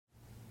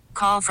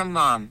call from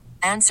mom.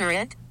 Answer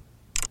it.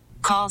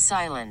 Call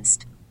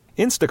silenced.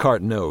 Instacart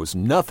knows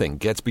nothing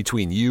gets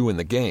between you and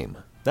the game.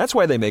 That's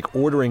why they make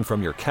ordering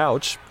from your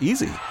couch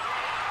easy.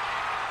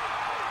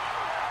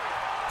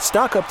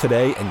 Stock up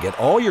today and get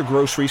all your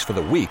groceries for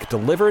the week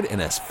delivered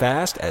in as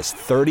fast as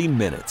 30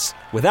 minutes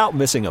without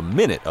missing a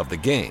minute of the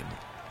game.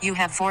 You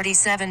have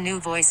 47 new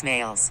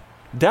voicemails.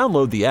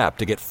 Download the app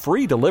to get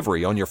free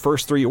delivery on your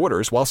first 3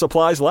 orders while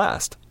supplies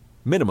last.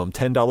 Minimum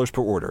 $10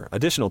 per order.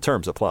 Additional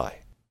terms apply.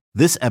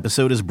 This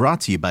episode is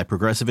brought to you by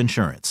Progressive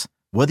Insurance.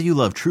 Whether you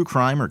love true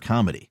crime or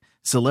comedy,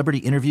 celebrity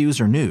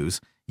interviews or news,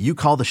 you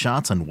call the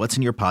shots on what's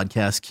in your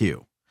podcast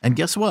queue. And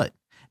guess what?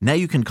 Now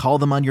you can call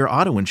them on your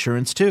auto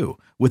insurance too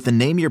with the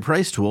Name Your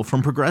Price tool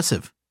from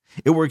Progressive.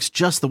 It works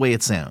just the way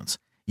it sounds.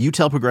 You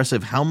tell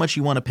Progressive how much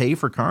you want to pay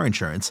for car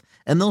insurance,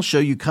 and they'll show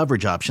you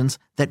coverage options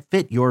that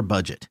fit your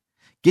budget.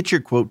 Get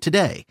your quote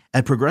today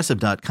at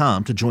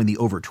Progressive.com to join the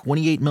over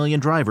 28 million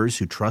drivers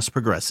who trust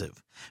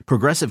Progressive.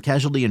 Progressive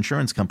Casualty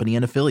Insurance Company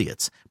and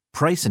Affiliates.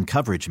 Price and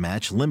coverage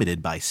match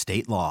limited by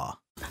state law.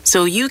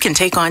 So you can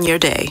take on your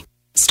day.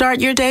 Start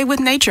your day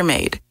with Nature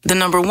Made, the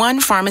 #1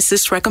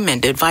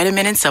 pharmacist-recommended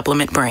vitamin and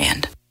supplement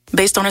brand.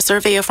 Based on a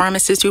survey of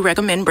pharmacists who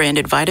recommend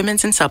branded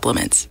vitamins and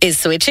supplements. Is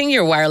switching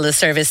your wireless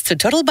service to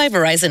Total by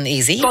Verizon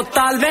easy?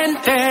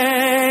 Totalmente.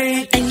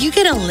 And you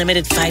get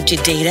unlimited 5G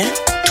data,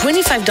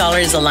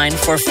 $25 a line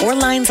for 4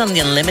 lines on the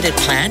unlimited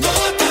plan,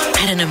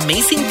 at an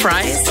amazing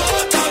price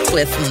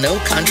with no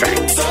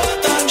contracts.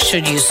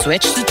 Should you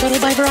switch to Total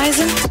by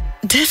Verizon?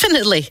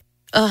 Definitely.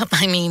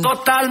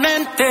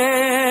 Totalmente.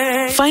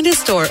 Find a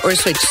store or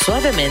switch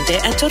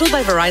suavemente at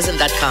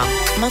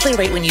totalbyverizon.com. Monthly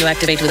rate when you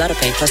activate without a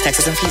pay plus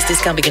taxes and fees.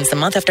 Discount begins the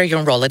month after you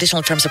enroll.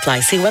 Additional terms apply.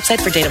 See website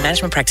for data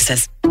management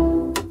practices.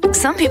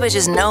 Some people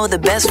just know the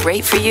best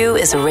rate for you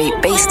is a rate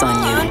based on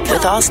you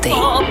with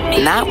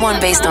Allstate. Not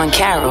one based on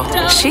Carol.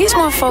 She's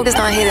more focused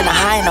on hitting a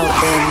high note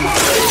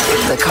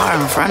than the car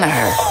in front of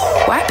her.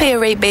 Why pay a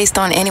rate based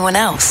on anyone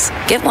else?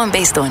 Get one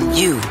based on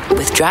you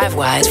with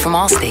DriveWise from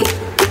Allstate.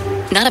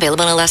 Not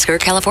available in Alaska or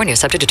California,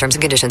 subject to terms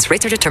and conditions.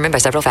 Rates are determined by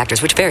several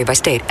factors, which vary by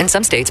state. In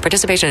some states,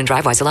 participation in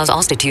DriveWise allows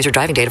Allstate to use your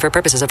driving data for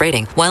purposes of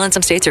rating. While in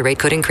some states, your rate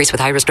could increase with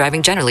high-risk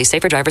driving. Generally,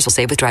 safer drivers will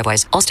save with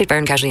DriveWise. Allstate Fire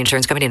and Casualty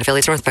Insurance Company and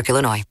affiliates, Northbrook,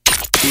 Illinois.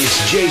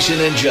 It's Jason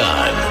and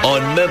John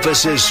on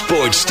Memphis'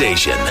 sports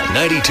station,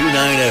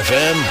 92.9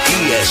 FM,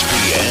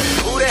 ESPN.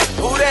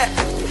 Who that?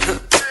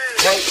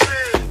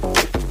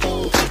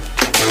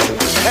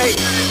 Hey,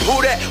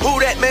 who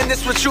that, man,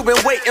 this what you been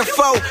waiting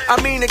for. I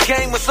mean, the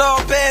game was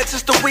all bad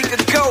just a week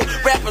ago.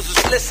 Rappers was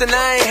listening,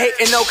 I ain't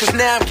hating no, cause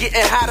now I'm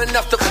getting hot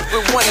enough to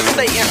with one and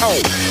Satan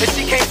home. And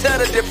she can't tell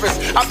the difference.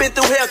 I've been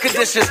through hell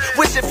conditions,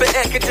 wishing for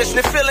air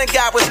conditioning, feeling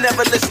God was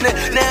never listening.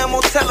 Now I'm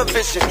on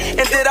television,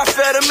 and did I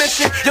fail to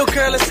mention? Your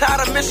girl is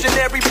hot, a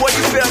missionary, boy,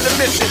 you failed the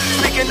mission.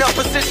 Speaking of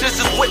positions,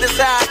 just witness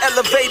how I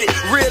elevated.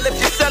 Real if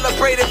you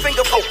celebrated,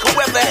 finger poke,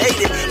 whoever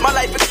hated. My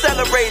life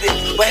accelerated,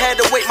 but had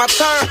to wait my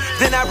turn,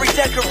 then I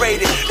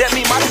redecorated. That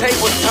mean my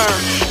tables turn.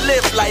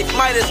 Live life,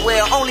 might as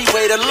well. Only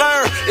way to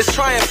learn is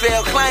try and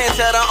fail.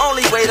 Clientele, the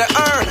only way to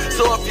earn.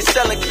 So if you're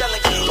selling,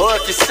 or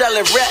if you're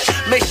selling rap,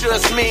 make sure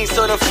it's mean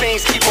so the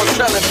fiends keep on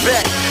selling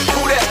back.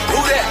 Who that?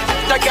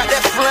 I got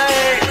that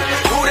flame.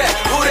 Who that?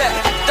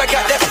 I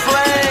got that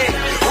flame.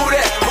 Who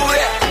that?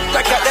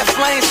 I got that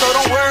flame. So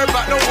don't worry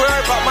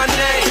about my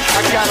name.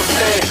 I got a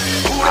flame.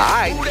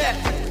 Who that?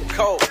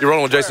 You're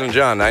rolling with Jason and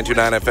John,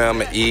 92.9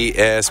 FM,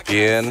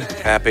 ESPN.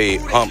 Happy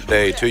hump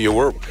day to you.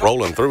 We're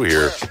rolling through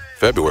here.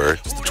 February.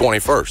 It's the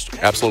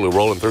 21st. Absolutely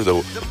rolling through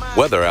the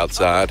weather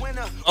outside.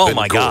 Oh,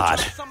 my God.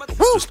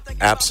 Just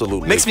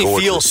absolutely Makes me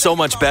gorgeous. feel so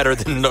much better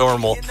than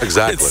normal.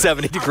 Exactly. It's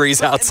 70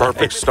 degrees outside.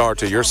 Perfect start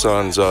to your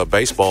son's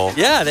baseball.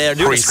 Yeah, they are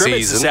doing a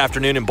scrimmage this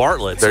afternoon in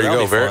Bartlett. There you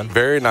go. Very,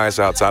 very nice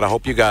outside. I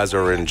hope you guys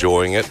are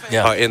enjoying it.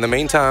 Yeah. In the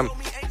meantime,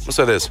 let's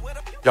say this.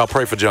 Y'all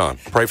pray for John.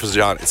 Pray for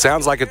John. It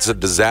sounds like it's a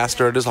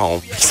disaster at his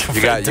home.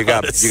 You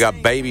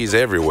got babies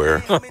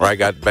everywhere, right?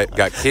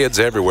 Got kids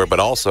everywhere, but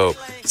also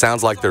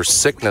sounds like there's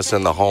sickness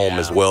in the home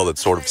as well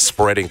that's sort of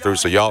spreading through.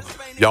 So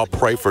y'all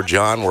pray for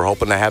John. We're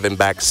hoping to have him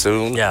back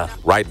soon. Yeah.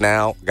 Right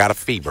now, got a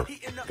fever.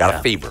 John's got a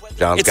fever.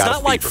 It's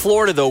not like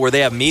Florida though, where they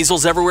have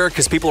measles everywhere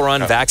because people are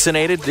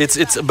unvaccinated.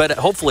 But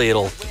hopefully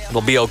it'll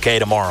be okay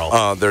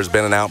tomorrow. There's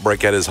been an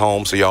outbreak at his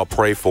home, so y'all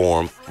pray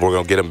for him. We're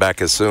gonna get him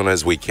back as soon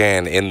as we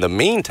can. In the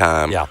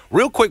meantime,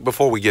 real quick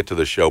before we get to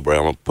the show, Brad,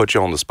 I'm gonna put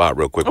you on the spot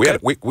real quick. Okay.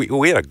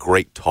 We had a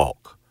great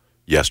talk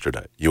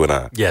yesterday, you and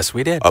I. Yes,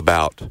 we did.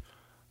 About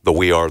the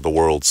We Are the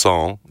World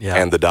song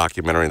and the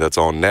documentary that's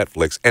on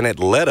Netflix, and it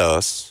led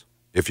us,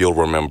 if you'll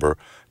remember,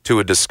 to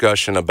a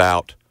discussion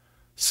about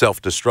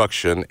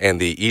self-destruction and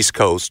the East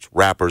Coast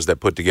rappers that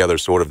put together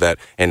sort of that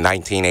in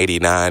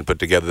 1989 put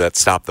together that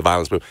Stop the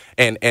Violence movement.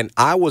 And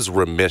I was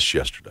remiss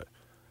yesterday.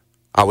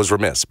 I was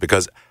remiss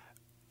because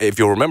if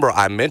you'll remember,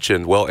 I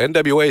mentioned, well,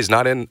 NWA is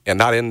not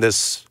in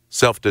this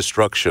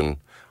self-destruction.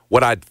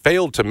 What I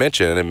failed to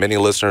mention, and many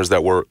listeners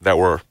that were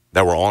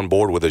on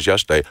board with us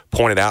yesterday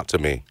pointed out to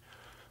me,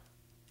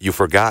 you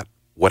forgot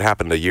what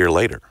happened a year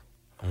later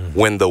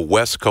when the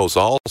West Coast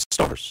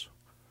All-Stars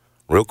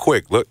real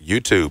quick, look,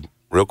 YouTube,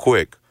 real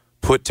quick,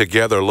 put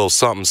together a little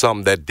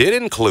something that did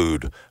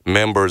include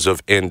members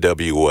of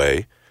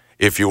NWA.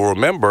 If you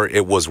remember,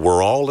 it was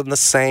We're All in the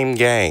Same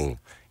Gang.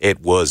 It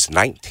was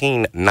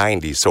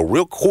 1990. So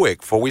real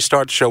quick, before we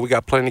start the show, we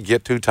got plenty to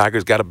get to.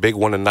 Tiger's got a big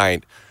one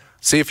tonight.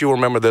 See if you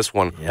remember this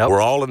one. Yep.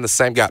 We're All in the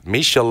Same. Got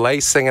Misha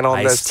Lay singing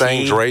on this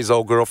thing. Dre's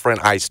old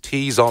girlfriend,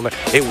 Ice-T's on there.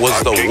 It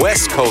was the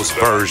West Coast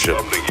version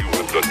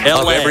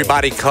of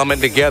everybody coming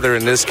together,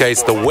 in this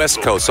case, the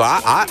West Coast. So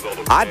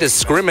I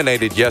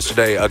discriminated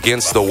yesterday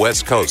against the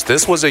West Coast.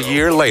 This was a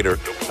year later,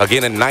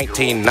 again in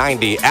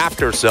 1990,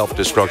 after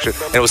Self-Destruction,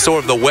 and it was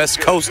sort of the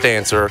West Coast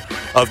answer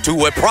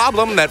to a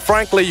problem that,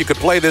 frankly, you could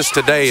play this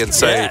today and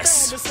say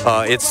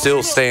it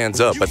still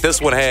stands up. But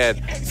this one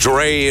had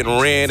Dre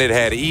and Ren. It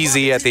had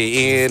Easy at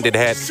the end. It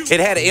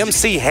had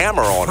MC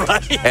Hammer on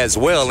it as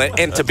well.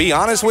 And to be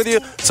honest with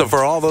you, so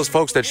for all those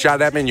folks that shot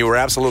at me, and you were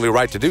absolutely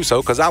right to do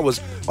so, because I was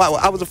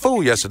a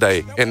fool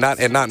yesterday in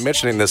not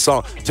mentioning this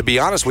song. To be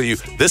honest with you,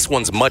 this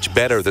one's much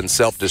better than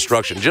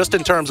Self-Destruction, just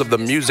in terms of the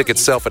music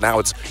itself and how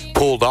it's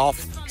pulled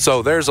off.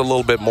 So there's a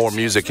little bit more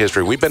music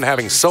history. We've been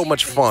having so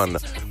much fun,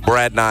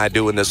 Brad and I,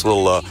 doing this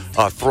little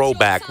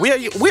throwback. We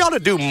ought to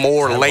do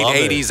more late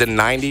 80s and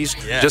 90s,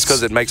 just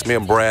because it makes me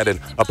and Brad, and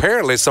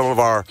apparently some of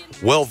our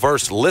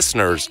well-versed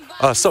listeners,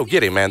 so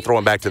get him, man,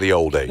 throwing back to the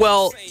old days.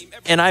 Well,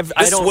 and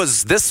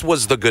this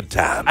was the good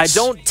times. I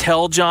don't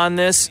tell John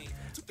this.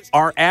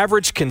 Our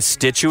average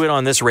constituent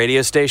on this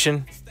radio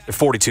station, they're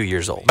 42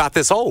 years old. About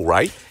this old,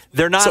 right?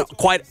 They're not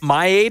quite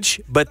my age,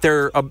 but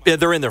they're in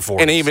their 40s.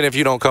 And even if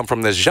you don't come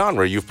from this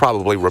genre, you've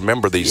probably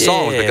remembered these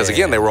songs because,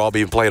 again, they were all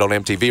being played on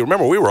MTV.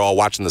 Remember, we were all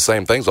watching the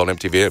same things on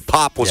MTV.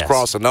 Pop was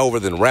crossing over,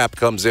 then rap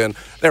comes in.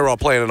 They were all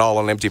playing it all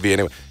on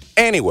MTV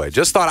anyway.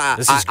 Just thought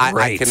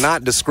I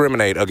cannot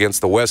discriminate against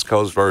the West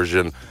Coast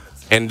version.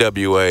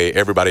 NWA,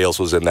 everybody else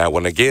was in that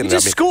one again. You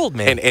just schooled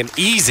me. And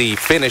Easy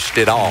finished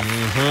it off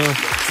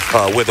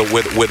with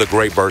a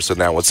great verse in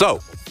that one.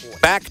 So,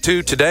 back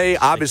to today,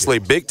 obviously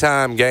big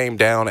time game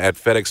down at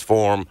FedEx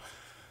Forum.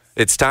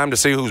 It's time to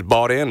see who's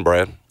bought in,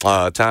 Brad.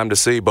 Time to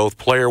see both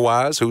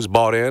player-wise who's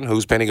bought in,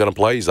 who's Penny going to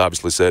play. He's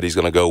obviously said he's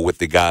going to go with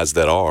the guys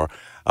that are.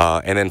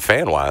 And then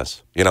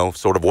fan-wise,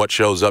 sort of what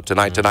shows up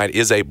tonight. Tonight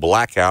is a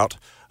blackout.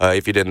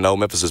 If you didn't know,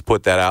 Memphis has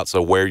put that out,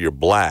 so wear your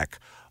black.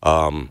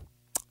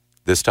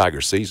 This Tiger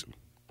season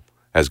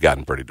has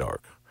gotten pretty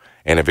dark.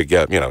 And if it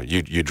get,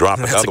 you drop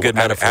another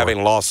one.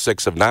 Having lost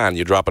 6 of 9,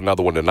 you drop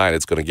another one tonight,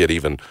 it's going to get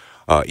even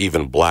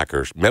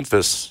blacker.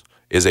 Memphis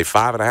is a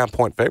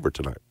 5.5-point favorite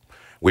tonight.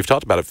 We've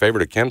talked about a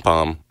favorite at Ken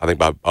Palm, I think,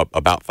 by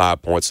about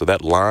 5 points. So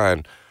that line,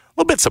 a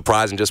little bit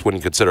surprising just when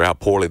you consider how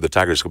poorly the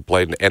Tigers have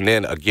played. And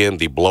then, again,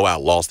 the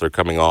blowout loss they're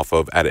coming off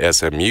of at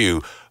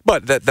SMU.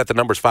 But that the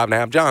number's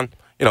 5.5. John,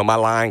 my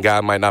line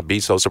guy might not be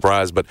so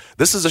surprised, but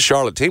this is a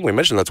Charlotte team. We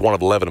mentioned that's one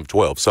of 11 of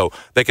 12. So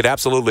they could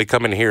absolutely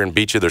come in here and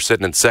beat you. They're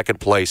sitting in second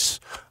place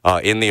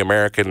in the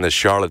American, this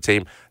Charlotte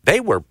team.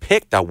 They were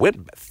picked,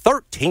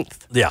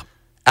 13th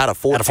out of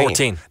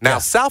 14. Now,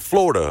 South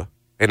Florida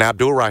and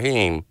Abdul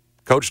Rahim,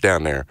 coach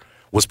down there,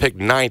 was picked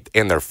 9th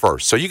in their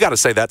first. So you got to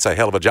say that's a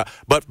hell of a job.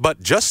 But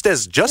just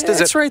as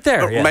it's right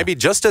there, maybe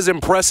just as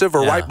impressive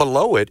or right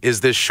below it is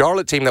this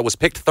Charlotte team that was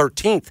picked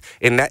 13th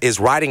and that is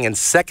riding in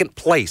second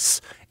place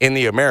in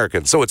the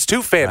American. So it's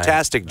two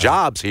fantastic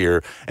jobs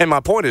here. And my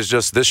point is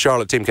just this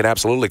Charlotte team can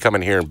absolutely come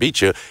in here and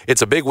beat you.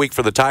 It's a big week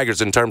for the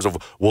Tigers in terms of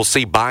we'll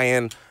see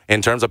buy-in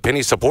in terms of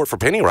Penny's support for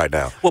Penny right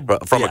now. Well,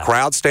 from a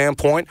crowd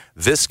standpoint,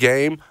 this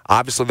game,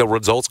 obviously the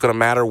result's going to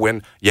matter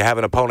when you have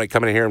an opponent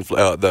coming in here in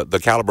the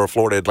caliber of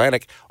Florida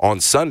Atlantic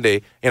on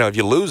Sunday. If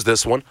you lose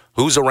this one,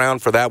 who's around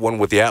for that one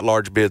with the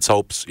at-large bids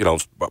hopes,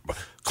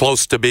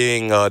 close to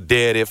being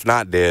dead, if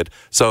not dead.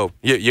 So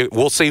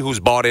we'll see who's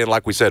bought in,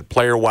 like we said,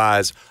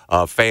 player-wise,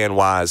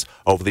 fan-wise,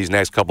 over these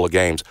next couple of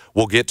games.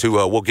 We'll get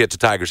to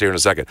Tigers here in a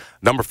second.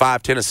 Number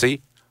 5,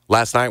 Tennessee,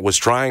 last night was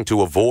trying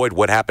to avoid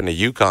what happened to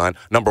UConn.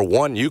 Number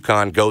 1,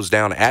 UConn goes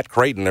down at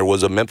Creighton. There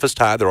was a Memphis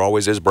tie. There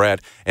always is, Brad,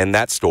 in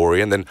that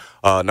story. And then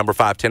number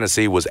 5,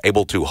 Tennessee, was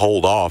able to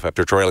hold off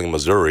after trailing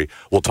Missouri.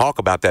 We'll talk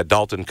about that.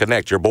 Dalton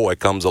Connect, your boy,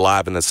 comes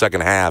alive in the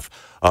second half,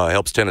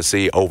 helps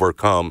Tennessee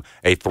overcome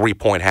a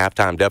 3-point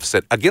halftime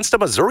deficit against a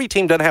Missouri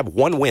team that doesn't have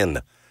one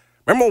win.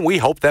 Remember when we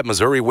hoped that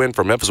Missouri win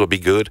for Memphis would be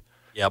good?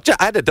 Yep.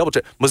 I had to double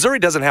check. Missouri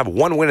doesn't have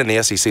one win in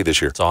the SEC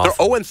this year. They're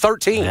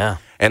 0-13.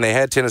 And they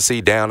had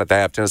Tennessee down at the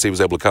half. Tennessee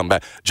was able to come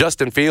back.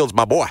 Justin Fields,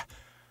 my boy,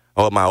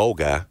 my old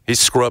guy, he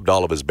scrubbed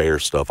all of his Bear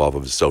stuff off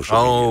of his social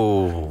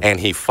media. And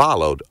he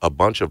followed a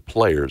bunch of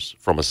players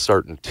from a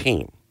certain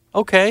team.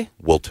 Okay.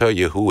 We'll tell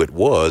you who it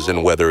was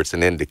and whether it's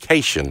an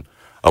indication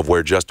of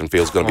where Justin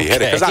Fields is going to be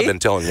headed. Because I've been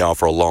telling y'all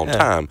for a long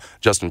time,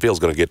 Justin Fields is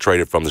going to get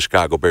traded from the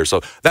Chicago Bears. So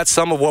that's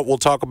some of what we'll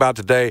talk about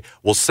today.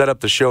 We'll set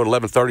up the show at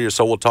 11:30 or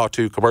so. We'll talk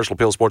to Commercial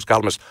Appeal sports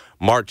columnist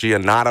Mark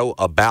Giannotto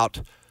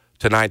about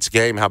tonight's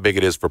game, how big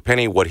it is for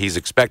Penny, what he's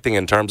expecting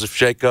in terms of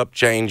shakeup,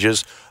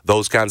 changes,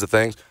 those kinds of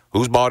things.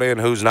 Who's bought in,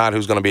 who's not,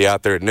 who's going to be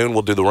out there at noon.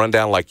 We'll do the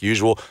rundown like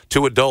usual.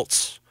 2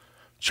 adults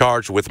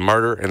charged with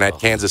murder in that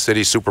Kansas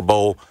City Super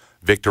Bowl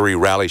Victory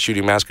Rally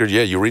Shooting Massacre.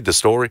 Yeah, you read the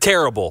story.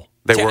 Terrible.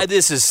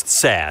 This is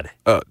sad.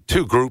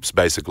 Two groups,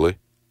 basically.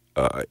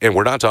 And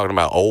we're not talking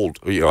about old.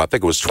 I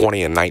think it was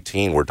 20 and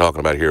 19 we're talking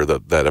about here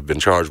that have been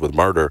charged with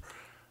murder.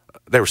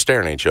 They were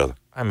staring at each other.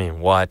 I mean,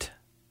 what?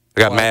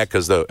 They got mad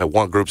because the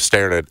one group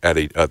staring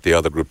at the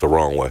other group the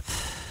wrong way.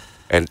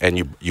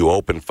 And you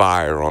open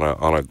fire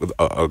on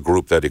a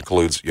group that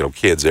includes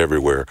kids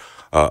everywhere.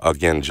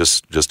 Again,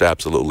 just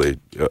absolutely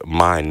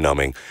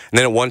mind-numbing. And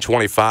then at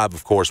 1:25,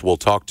 of course, we'll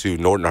talk to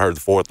Norton Hurd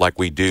IV like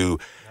we do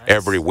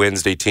every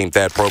Wednesday. Team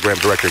Thad program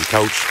director and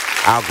coach,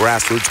 our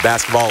grassroots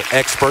basketball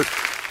expert.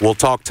 We'll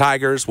talk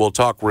Tigers. We'll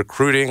talk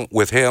recruiting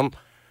with him.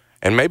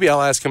 And maybe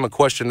I'll ask him a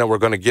question that we're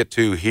going to get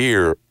to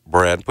here,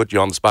 Brad. Put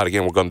you on the spot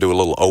again. We're going to do a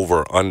little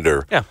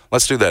over-under. Yeah.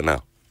 Let's do that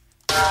now.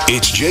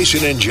 It's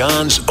Jason and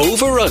John's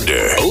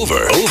over-under.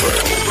 Under.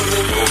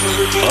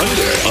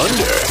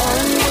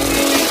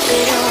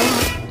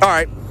 All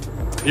right.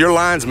 Your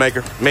lines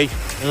maker, me.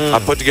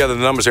 I put together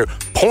the numbers here.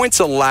 Points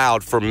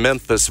allowed for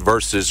Memphis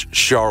versus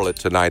Charlotte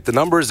tonight. The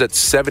number is at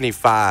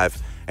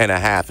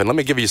 75.5. And let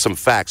me give you some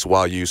facts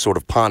while you sort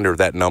of ponder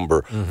that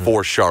number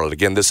for Charlotte.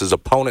 Again, this is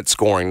opponent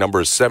scoring. Number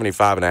is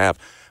 75.5.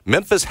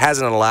 Memphis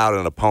hasn't allowed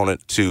an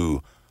opponent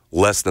to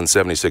less than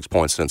 76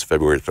 points since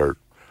February 3rd,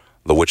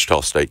 the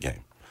Wichita State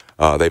game.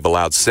 They've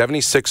allowed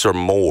 76 or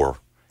more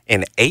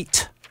in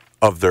 8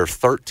 of their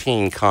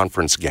 13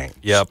 conference games.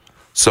 Yep.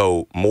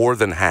 So more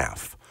than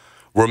half.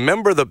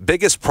 Remember the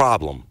biggest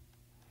problem,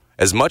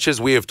 as much as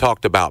we have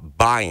talked about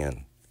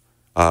buy-in,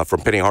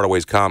 from Penny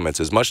Hardaway's comments,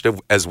 as much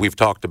as we've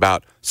talked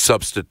about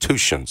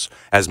substitutions,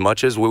 as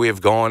much as we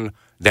have gone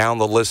down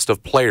the list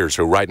of players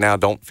who right now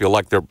don't feel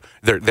like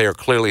they are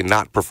clearly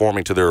not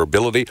performing to their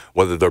ability,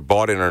 whether they're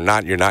bought in or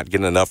not, you're not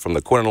getting enough from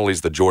the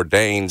Quinterleys, the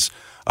Jordanes,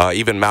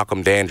 even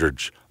Malcolm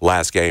Dandridge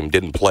last game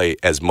didn't play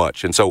as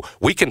much. And so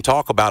we can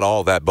talk about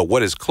all that, but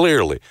what is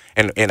clearly,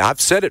 and I've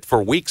said it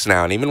for weeks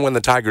now, and even when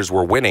the Tigers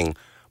were winning,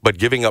 but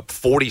giving up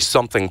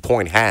 40-something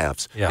point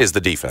halves is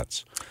the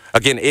defense.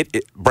 Again,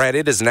 Brad,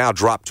 it has now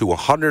dropped to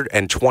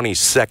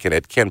 122nd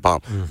at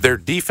KenPom. Their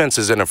defense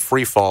is in a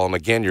free fall, and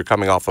again, you're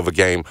coming off of a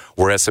game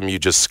where SMU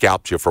just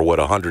scalped you for,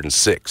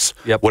 106,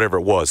 whatever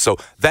it was. So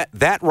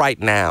that right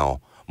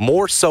now,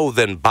 more so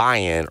than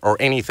buy-in or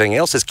anything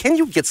else, is can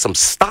you get some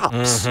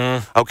stops,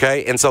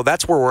 okay? And so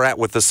that's where we're at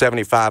with the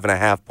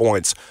 75.5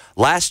 points.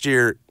 Last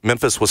year,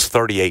 Memphis was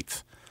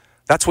 38th.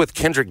 That's with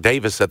Kendrick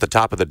Davis at the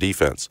top of the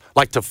defense.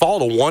 Like, to fall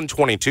to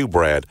 122,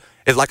 Brad,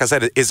 is, like I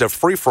said, is a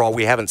free-for-all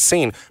we haven't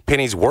seen.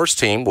 Penny's worst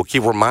team, we'll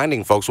keep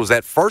reminding folks, was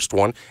that first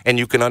one, and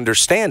you can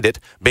understand it,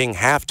 being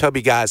half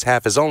Tubby guys,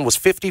 half his own, was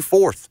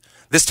 54th.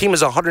 This team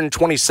is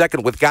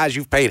 122nd with guys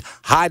you've paid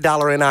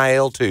high-dollar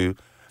NIL to,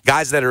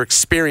 guys that are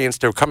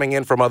experienced or coming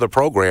in from other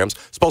programs,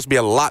 supposed to be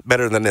a lot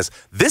better than this.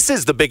 This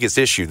is the biggest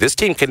issue. This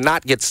team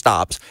cannot get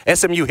stops.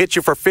 SMU hit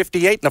you for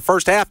 58 in the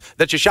first half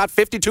that you shot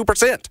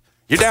 52%.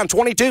 You're down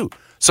 22.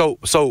 So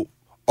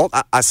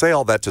I say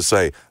all that to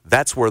say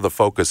that's where the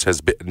focus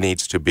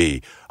needs to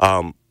be.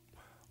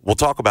 We'll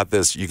talk about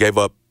this. You gave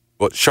up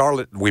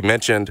Charlotte. We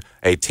mentioned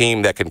a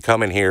team that can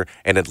come in here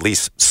and at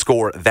least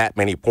score that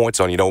many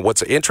points on.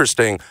 What's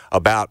interesting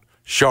about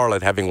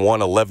Charlotte having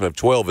won 11 of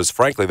 12 is,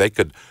 frankly, they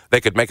could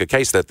make a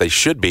case that they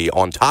should be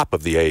on top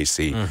of the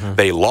AAC.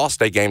 They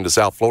lost a game to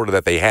South Florida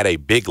that they had a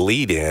big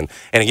lead in.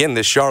 And again,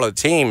 this Charlotte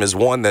team is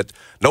one that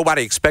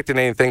nobody expected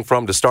anything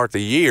from to start the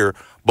year,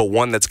 but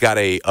one that's got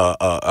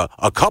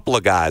a couple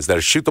of guys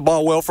that shoot the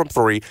ball well from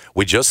three.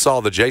 We just saw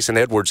the Jason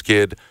Edwards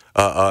kid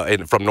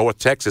from North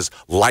Texas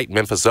light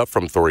Memphis up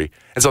from three.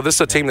 And so this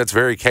is a team that's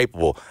very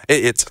capable.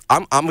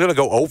 I'm going to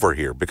go over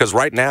here because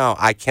right now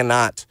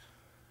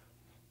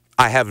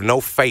I have no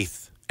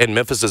faith in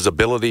Memphis'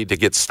 ability to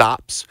get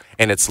stops,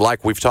 and it's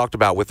like we've talked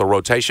about with the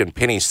rotation.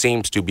 Penny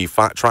seems to be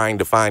trying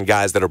to find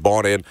guys that are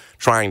bought in,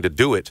 trying to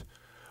do it.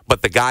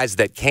 But the guys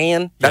that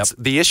can, that's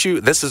the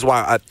issue. This is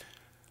why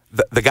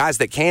the guys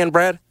that can,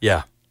 Brad,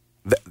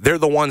 they're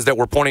the ones that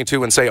we're pointing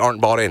to and say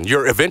aren't bought in.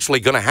 You're eventually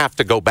going to have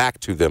to go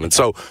back to them. And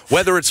so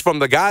whether it's from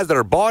the guys that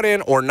are bought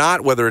in or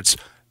not, whether it's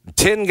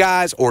 10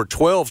 guys or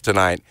 12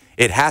 tonight,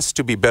 it has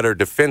to be better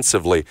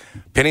defensively.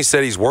 Penny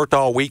said he's worked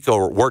all week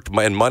or worked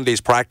in Monday's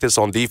practice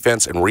on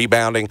defense and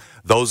rebounding.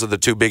 Those are the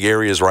two big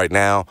areas right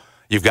now.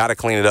 You've got to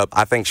clean it up.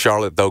 I think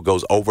Charlotte, though,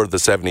 goes over the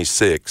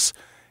 76.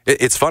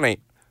 It's funny.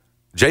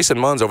 Jason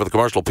Munns over the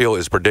Commercial Appeal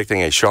is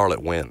predicting a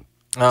Charlotte win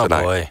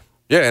tonight. Oh, boy.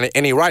 Yeah,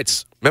 and he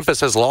writes,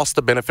 Memphis has lost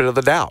the benefit of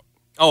the doubt.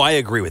 Oh, I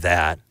agree with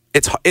that.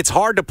 It's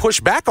hard to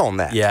push back on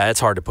that. Yeah, it's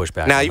hard to push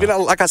back. Now, even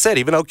though, like I said,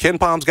 even though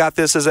KenPom's got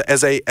this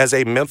as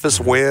a Memphis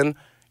win,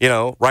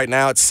 right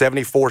now it's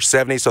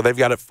 74-70, so they've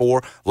got it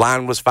 4.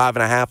 Line was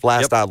 5.5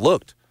 last I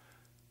looked.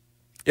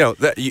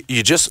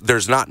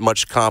 There's not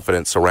much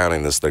confidence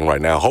surrounding this thing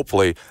right now.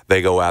 Hopefully,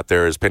 they go out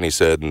there, as Penny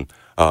said, and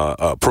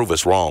prove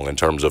us wrong in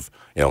terms of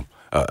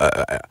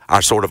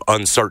our sort of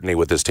uncertainty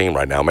with this team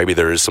right now. Maybe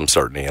there is some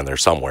certainty in there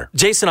somewhere.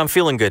 Jason, I'm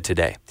feeling good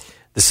today.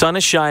 The sun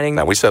is shining.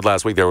 Now, we said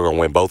last week they were going to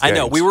win both games. I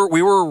know. We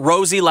were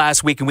rosy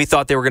last week, and we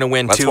thought they were going to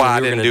win That's 2. why I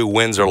didn't do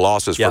wins or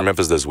losses for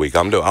Memphis this week.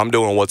 I'm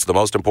doing what's the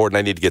most important.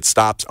 They need to get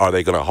stops. Are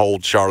they going to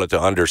hold Charlotte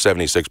to under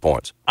 76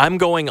 points? I'm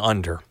going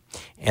under,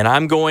 and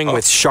I'm going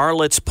with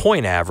Charlotte's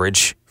point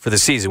average for the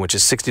season, which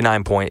is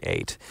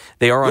 69.8.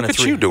 They are on Look at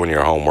you doing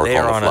your homework on the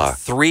fly. They are on a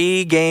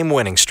 3-game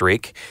winning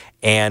streak,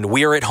 and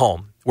we are at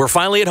home. We're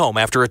finally at home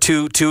after a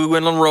two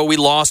in a row. We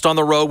lost on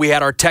the road. We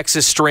had our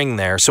Texas string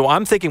there. So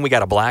I'm thinking we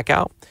got a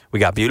blackout. We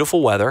got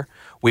beautiful weather.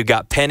 We've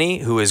got Penny,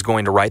 who is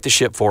going to right the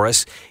ship for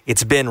us.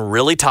 It's been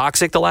really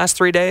toxic the last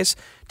 3 days.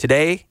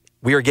 Today,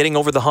 we are getting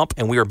over the hump,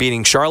 and we are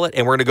beating Charlotte,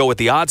 and we're going to go with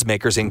the odds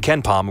makers in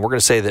Ken Palm. We're going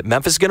to say that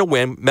Memphis is going to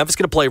win. Memphis is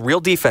going to play real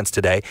defense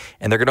today,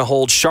 and they're going to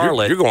hold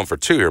Charlotte. You're going for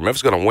 2 here. Memphis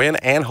is going to win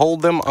and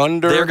hold them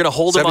under. They're going to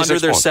hold them under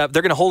their.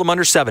 They're going to hold them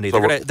under 70. So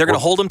they're going to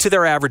hold them to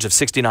their average of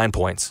 69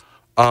 points.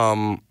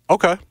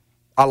 Okay.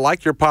 I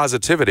like your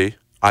positivity.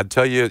 I'd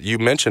tell you, you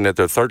mentioned it.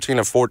 They're 13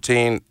 of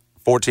 14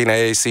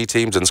 AAC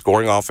teams in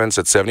scoring offense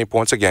at 70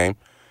 points a game.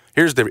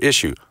 Here's the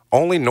issue.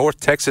 Only North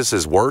Texas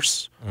is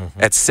worse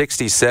at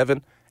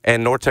 67,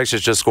 and North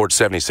Texas just scored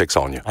 76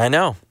 on you. I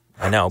know.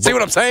 See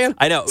what I'm saying?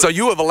 I know. So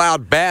you have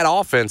allowed bad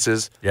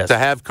offenses to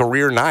have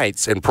career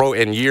nights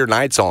and year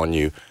nights on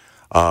you.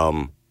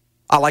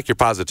 I like your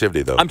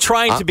positivity, though. I'm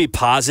trying to be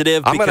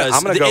positive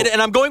because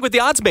I'm going with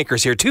the odds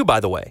makers here too. By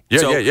the way,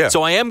 yeah.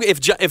 So I am. If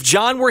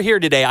John were here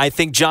today, I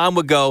think John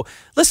would go.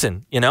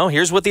 Listen,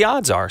 here's what the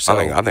odds are. So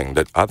I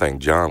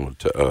think John would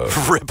take go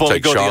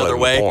Charlotte the other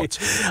way.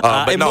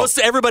 Points.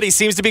 Everybody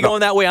seems to be going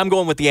that way. I'm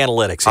going with the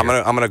analytics here.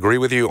 I'm gonna agree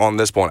with you on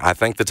this point. I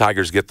think the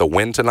Tigers get the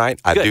win tonight.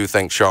 I do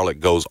think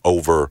Charlotte goes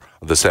over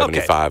the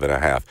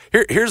 75.5.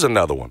 Here's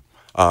another one.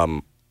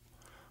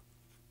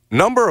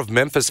 Number of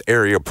Memphis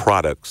area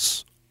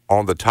products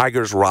on the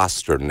Tigers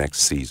roster next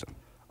season.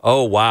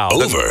 Oh, wow.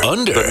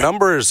 Under. The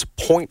number is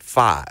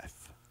 0.5.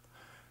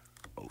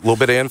 A little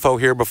bit of info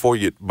here before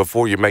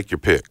you make your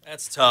pick.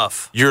 That's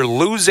tough. You're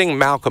losing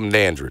Malcolm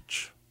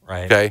Dandridge.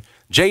 Right. Okay?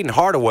 Jaden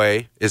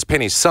Hardaway is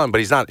Penny's son, but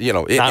he's not,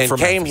 and came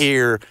Memphis.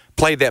 here,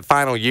 played that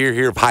final year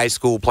here of high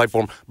school, played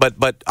for him.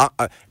 But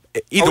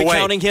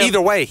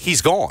either way,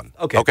 he's gone.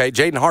 Okay?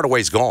 Jaden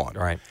Hardaway's gone.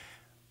 Right.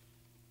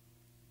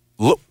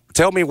 Look,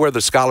 tell me where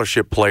the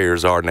scholarship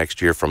players are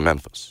next year from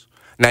Memphis.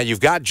 Now,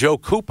 you've got Joe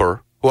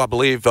Cooper, who I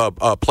believe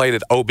played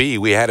at OB.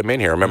 We had him in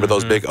here. Remember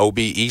those big OB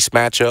East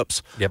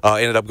matchups? Yep.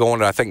 Ended up going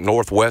to, I think,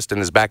 Northwest and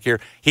is back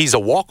here. He's a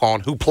walk-on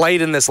who played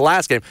in this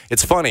last game.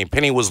 It's funny.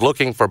 Penny was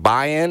looking for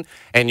buy-in,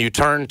 and you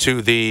turn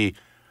to the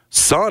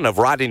son of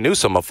Rodney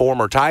Newsom, a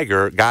former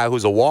Tiger, guy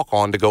who's a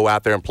walk-on to go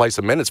out there and play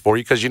some minutes for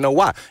you because you know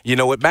why. You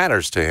know it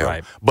matters to him.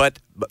 Right. But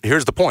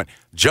here's the point.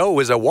 Joe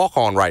is a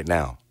walk-on right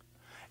now.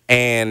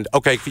 And,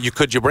 okay,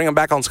 could you bring him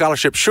back on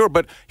scholarship? Sure,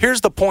 but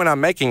here's the point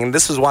I'm making, and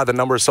this is why the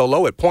number is so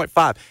low at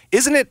 0.5.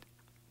 Isn't it,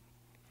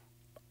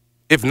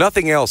 if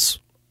nothing else,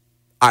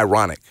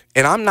 ironic?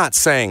 And I'm not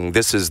saying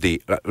this is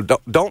the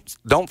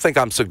don't think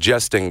I'm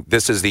suggesting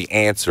this is the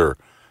answer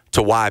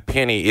to why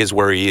Penny is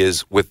where he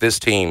is with this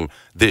team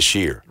this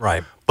year.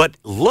 Right. But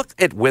look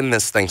at when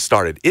this thing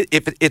started.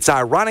 It's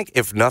ironic,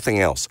 if nothing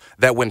else,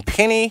 that when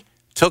Penny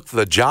took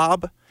the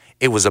job,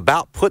 it was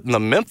about putting the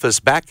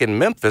Memphis back in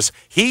Memphis.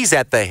 He's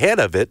at the head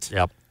of it.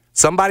 Yep.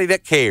 Somebody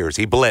that cares.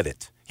 He bled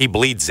it. He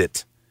bleeds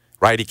it.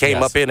 Right? He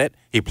came up in it.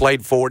 He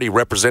played for it. He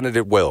represented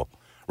it well.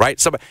 Right?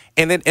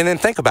 And then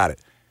think about it.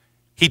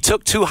 He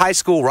took 2 high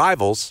school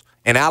rivals,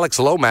 and Alex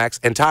Lomax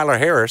and Tyler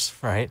Harris.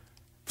 Right.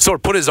 Sort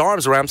of put his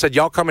arms around him and said,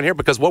 y'all come in here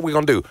because what we're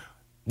going to do,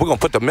 we're going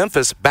to put the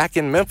Memphis back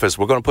in Memphis.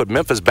 We're going to put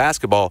Memphis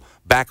basketball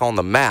back on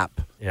the map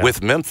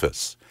with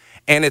Memphis.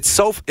 And it's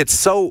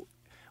so,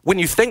 when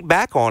you think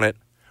back on it,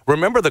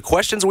 remember the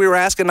questions we were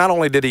asking? Not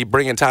only did he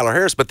bring in Tyler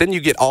Harris, but then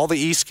you get all the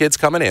East kids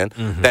coming in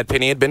that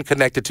Penny had been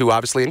connected to,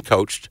 obviously, and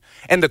coached.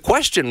 And the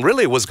question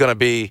really was going to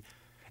be,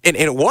 and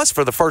it was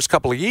for the first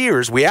couple of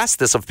years, we asked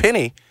this of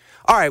Penny,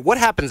 all right, what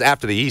happens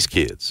after the East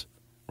kids,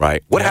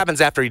 right? What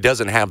happens after he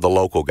doesn't have the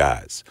local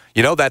guys?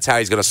 That's how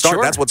he's going to start.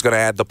 Sure. That's what's going to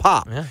add the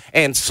pop. Yeah.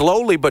 And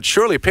slowly but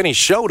surely, Penny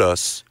showed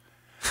us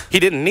he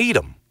didn't need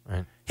them.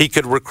 Right. He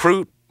could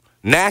recruit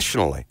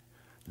nationally.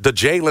 The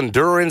Jalen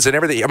Durans and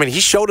everything. I mean, he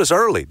showed us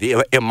early.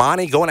 The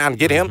Imani going out and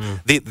get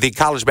him. The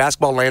college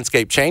basketball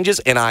landscape changes.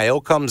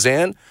 NIL comes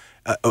in.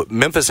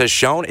 Memphis has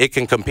shown it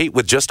can compete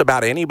with just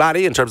about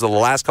anybody in terms of the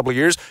last couple of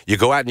years. You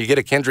go out and you get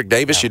a Kendrick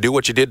Davis. You do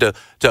what you did to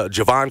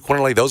Javon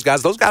Quinley. Those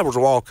guys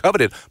were all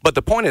coveted. But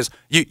the point is,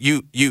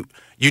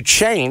 you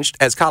changed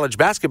as college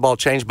basketball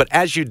changed. But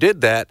as you did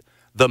that,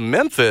 the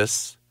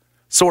Memphis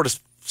sort of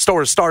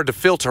started to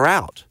filter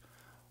out.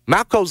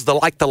 Malco's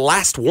the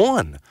last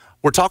one.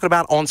 We're talking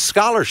about on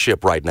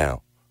scholarship right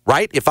now,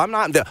 right? If I'm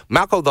not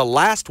Malco, the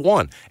last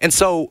one. And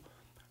so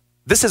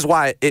this is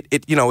why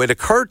it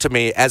occurred to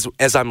me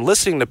as I'm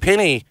listening to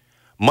Penny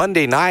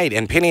Monday night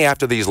and Penny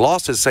after these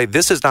losses say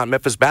this is not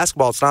Memphis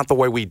basketball. It's not the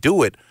way we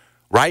do it,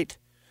 right?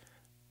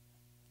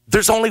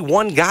 There's only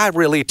one guy,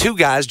 really, 2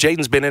 guys.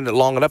 Jaden's been in it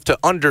long enough to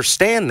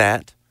understand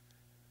that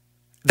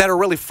are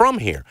really from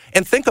here.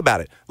 And think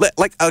about it.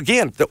 Like,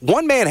 again,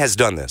 one man has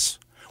done this.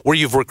 where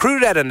you've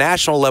recruited at a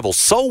national level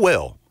so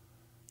well,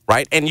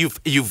 right? And you've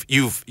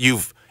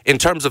in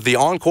terms of the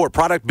on-court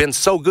product been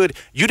so good,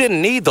 you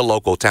didn't need the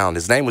local talent.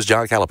 His name was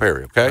John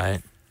Calipari, okay?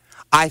 Right.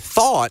 I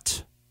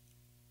thought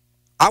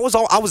I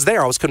was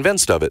there. I was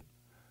convinced of it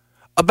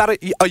about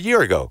a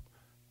year ago.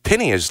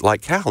 Penny is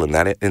like Cal in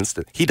that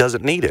instant. He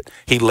doesn't need it.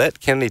 He let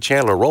Kennedy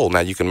Chandler roll.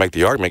 Now, you can make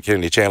the argument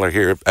Kennedy Chandler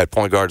here at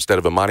point guard instead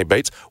of Imani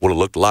Bates would have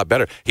looked a lot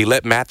better. He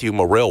let Matthew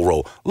Morrell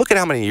roll. Look at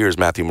how many years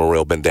Matthew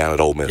Morrell been down at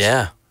Ole Miss.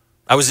 Yeah.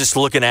 I was just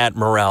looking at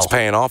Morrell. It's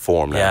paying off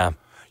for him now. Yeah.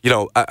 You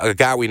know, a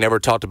guy we never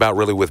talked about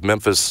really with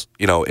Memphis,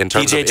 you know, in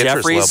terms of interest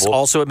Jeffries, level.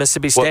 also at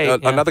Mississippi State.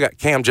 Well, another guy,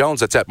 Cam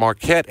Jones, that's at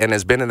Marquette and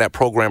has been in that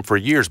program for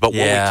years. But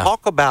when we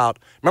talk about,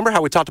 remember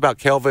how we talked about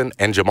Kelvin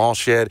and Jamal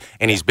Shedd,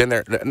 and he's been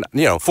there,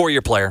 you know.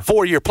 4-year player.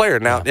 4-year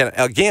player. Now, and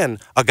again,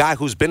 a guy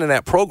who's been in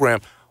that program.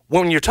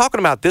 When you're talking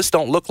about this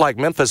don't look like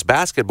Memphis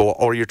basketball,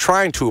 or you're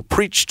trying to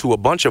preach to a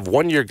bunch of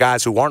one-year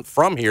guys who aren't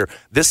from here,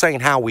 this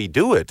ain't how we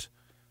do it.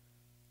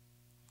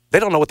 They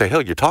don't know what the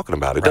hell you're talking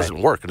about. It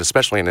doesn't work, and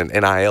especially in an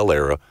NIL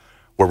era,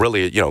 where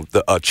really, you know,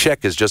 a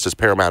check is just as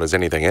paramount as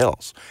anything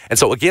else. And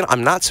so, again,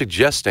 I'm not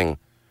suggesting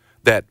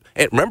that –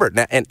 and remember,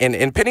 and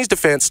in Penny's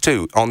defense,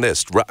 too, on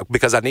this,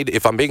 because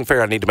if I'm being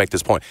fair, I need to make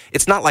this point.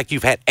 It's not like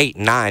you've had 8,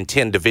 9,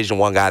 10 Division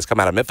I guys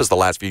come out of Memphis the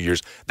last few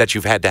years that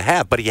you've had to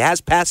have, but he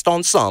has passed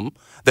on some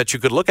that you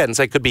could look at and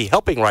say could be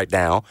helping right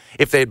now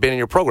if they had been in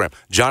your program.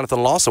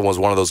 Jonathan Lawson was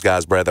one of those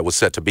guys, Brad, that was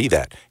set to be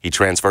that. He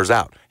transfers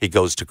out. He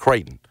goes to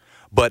Creighton.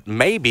 But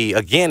maybe,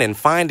 again, in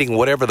finding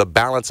whatever the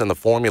balance and the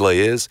formula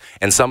is,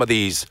 and some of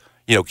these,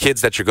 you know,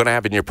 kids that you're going to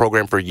have in your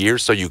program for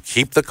years, so you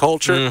keep the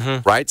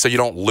culture, right? So you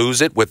don't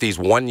lose it with these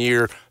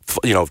 1-year,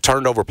 you know,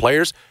 turned over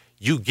players.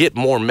 You get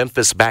more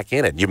Memphis back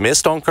in it. You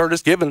missed on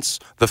Curtis Givens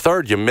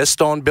III. You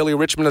missed on Billy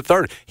Richmond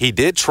III. He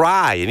did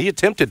try, and he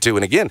attempted to.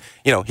 And again,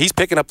 you know, he's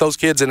picking up those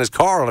kids in his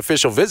car on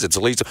official visits.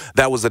 At least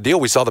that was the deal.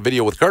 We saw the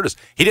video with Curtis.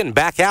 He didn't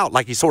back out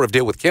like he sort of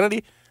did with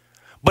Kennedy.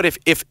 But if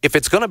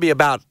it's going to be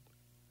about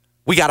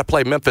we got to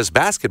play Memphis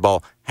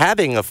basketball,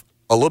 having a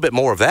little bit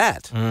more of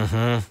that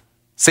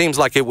seems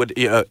like it would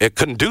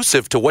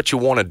conducive to what you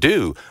want to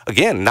do.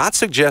 Again, not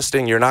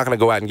suggesting you're not going to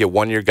go out and get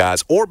 1-year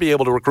guys or be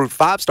able to recruit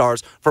 5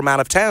 stars from out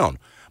of town.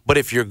 But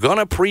if you're going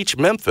to preach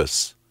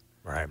Memphis,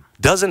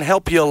 doesn't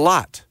help you a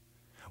lot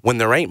when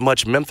there ain't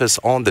much Memphis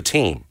on the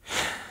team.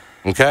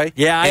 Okay?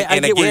 Yeah, I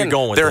get where you're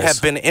going with there this.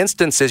 have been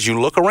instances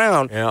you look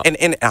around, and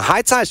in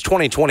hindsight's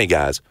 2020,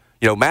 guys.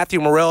 You know, Matthew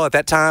Morrell at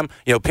that time,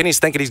 you know, Penny's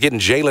thinking he's getting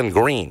Jalen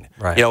Green.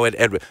 Right. You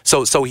know,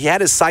 so he had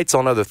his sights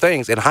on other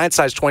things. In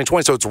hindsight's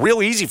 2020, so it's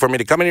real easy for me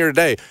to come in here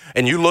today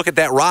and you look at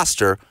that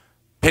roster.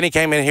 Penny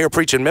came in here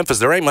preaching Memphis.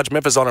 There ain't much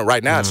Memphis on it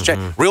right now. It's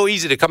real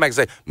easy to come back and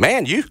say,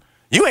 man, you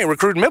ain't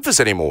recruiting Memphis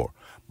anymore.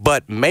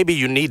 But maybe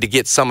you need to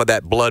get some of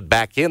that blood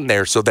back in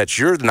there so that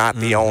you're not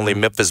the only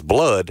Memphis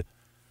blood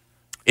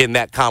in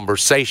that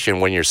conversation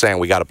when you're saying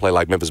we got to play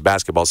like Memphis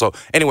basketball. So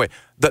anyway,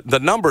 the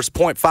number's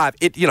 0.5.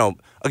 It, you know,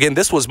 again,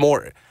 this was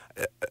more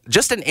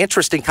just an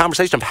interesting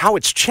conversation of how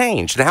it's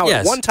changed and how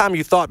at one time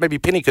you thought maybe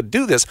Penny could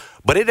do this,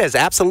 but it has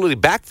absolutely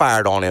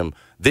backfired on him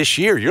this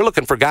year. You're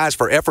looking for guys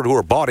for effort who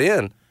are bought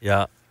in.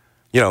 Yeah.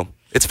 You know,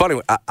 it's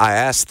funny. I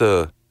asked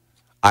the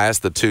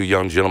 2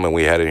 young gentlemen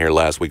we had in here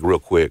last week real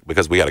quick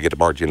because we got to get to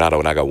Mark Giannotto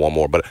and I got one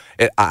more. But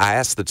I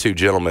asked the 2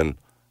 gentlemen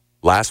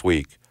last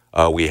week.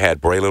 We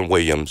had Braylon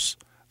Williams,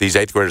 these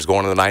 8th graders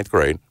going to the 9th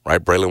grade,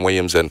 right? Braylon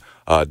Williams and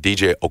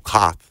DJ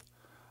Okath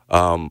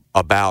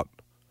about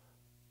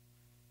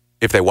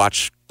if they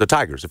watch the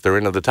Tigers, if they're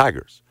into the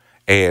Tigers.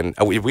 And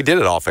we did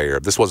it off air.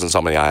 This wasn't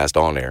something I asked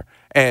on air.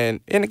 And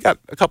it got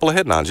a couple of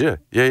head nods,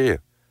 yeah.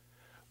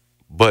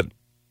 But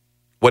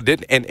what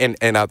did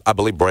and I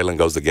believe Braylon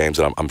goes to games,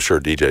 and I'm sure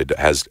DJ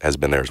has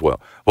been there as well.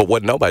 But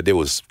what nobody did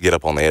was get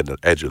up on the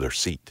edge of their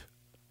seat.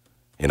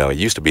 You know, it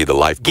used to be the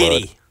lifeblood.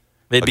 Giddy.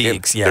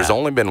 Again, there's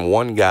only been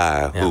one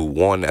guy who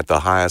won at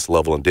the highest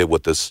level and did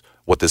what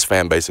this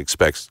fan base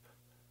expects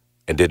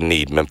and didn't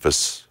need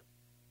Memphis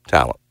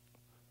talent.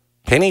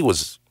 Penny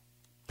was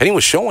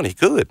showing he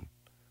could.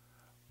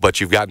 But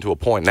you've gotten to a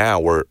point now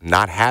where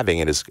not having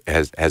it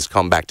has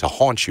come back to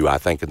haunt you, I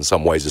think, in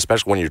some ways,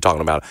 especially when you're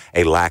talking about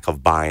a lack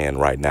of buy-in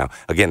right now.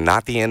 Again,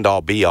 not the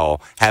end-all,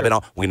 be-all.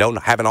 We know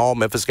having all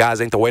Memphis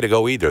guys ain't the way to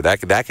go either.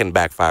 That can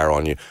backfire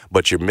on you.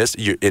 But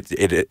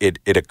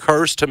it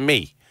occurs to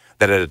me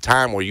that at a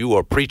time where you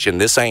are preaching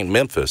this ain't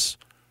Memphis,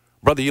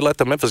 brother, you let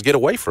the Memphis get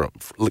away,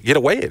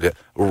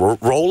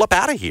 roll up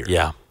out of here.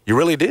 Yeah. You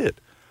really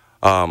did.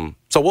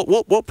 So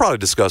we'll probably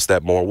discuss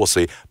that more. We'll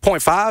see.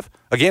 0.5,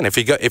 again, if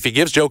he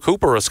gives Joe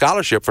Cooper a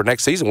scholarship for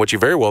next season, which he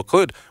very well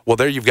could, well,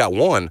 there you've got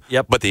one.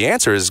 Yep. But the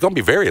answer is it's going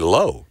to be very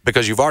low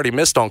because you've already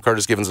missed on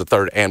Curtis Givens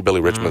III and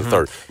Billy Richmond III,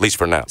 at least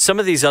for now. Some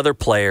of these other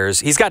players,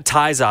 he's got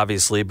ties,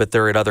 obviously, but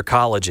they're at other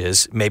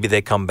colleges. Maybe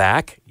they come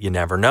back. You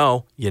never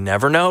know. You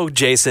never know,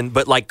 Jason.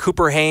 But like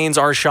Cooper Haynes,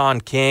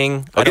 Arshawn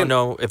King, I don't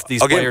know if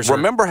these players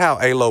remember how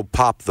Alo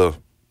popped the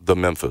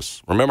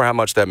Memphis. Remember how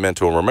much that meant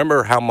to him.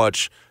 Remember how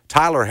much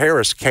Tyler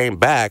Harris came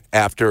back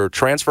after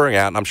transferring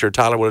out, and I'm sure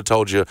Tyler would have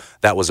told you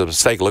that was a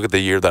mistake. Look at the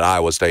year that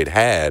Iowa State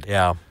had.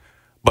 Yeah.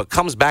 but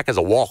comes back as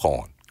a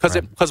walk-on.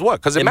 Because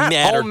what? Because it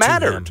all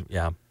mattered.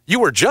 Yeah. You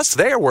were just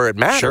there where it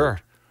mattered. Sure.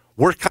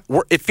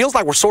 It feels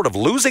like we're sort of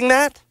losing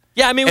that.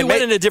 Yeah, I mean, we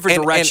went in a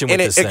different direction with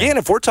this thing. Again,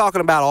 if we're talking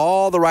about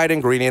all the right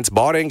ingredients,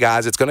 bought-in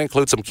guys, it's going to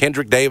include some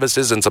Kendrick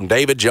Davises and some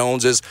David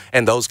Joneses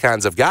and those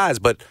kinds of guys,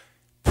 but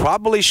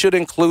probably should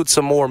include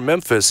some more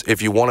Memphis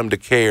if you want them to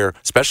care,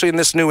 especially in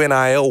this new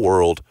NIL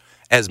world,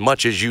 as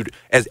much as you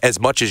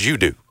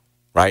do,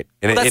 right?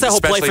 And that's the whole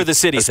play for the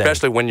city,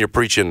 especially when you're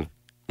preaching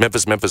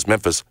Memphis.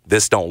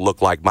 This don't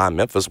look like my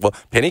Memphis. Well,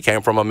 Penny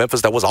came from a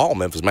Memphis that was all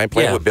Memphis, man,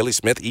 playing with Billy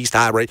Smith, East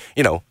High, Ray,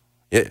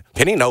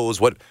 Penny knows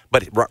what,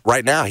 but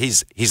right now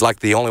he's like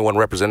the only one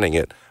representing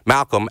it.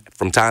 Malcolm,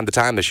 from time to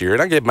time this year,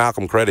 and I give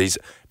Malcolm credit, he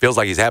feels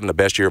like he's having the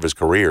best year of his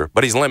career,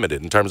 but he's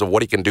limited in terms of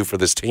what he can do for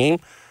this team.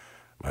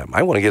 I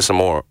might want to get some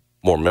more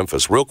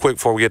Memphis. Real quick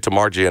before we get to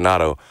Mark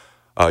Giannotto,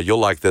 you'll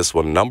like this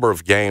one. Number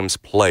of games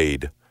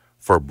played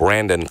for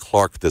Brandon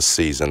Clark this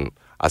season.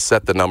 I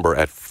set the number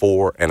at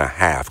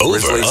 4.5.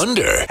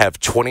 Grizzlies have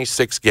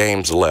 26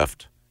 games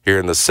left here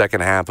in the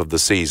second half of the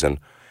season.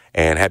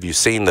 And have you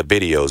seen the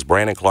videos?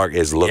 Brandon Clark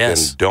is looking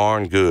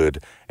darn good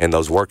in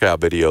those workout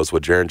videos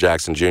with Jaren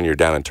Jackson Jr.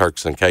 down in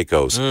Turks and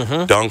Caicos.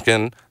 Mm-hmm.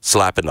 Duncan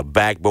slapping the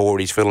backboard.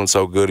 He's feeling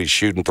so good. He's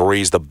shooting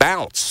threes. The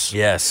bounce.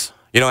 Yes.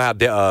 You know how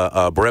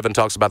Brevin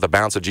talks about the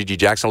bounce of G.G.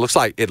 Jackson?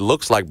 It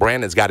looks like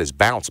Brandon's got his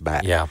bounce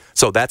back. Yeah.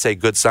 So that's a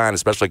good sign,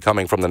 especially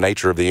coming from the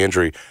nature of the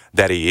injury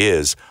that he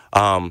is.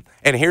 And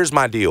here's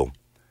my deal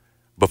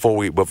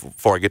before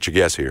I get your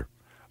guess here.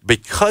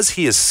 Because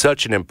he is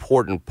such an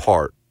important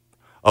part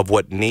of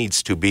what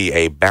needs to be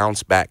a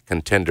bounce-back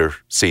contender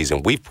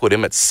season. We've put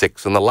him at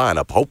 6 in the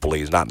lineup. Hopefully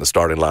he's not in the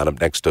starting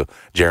lineup next to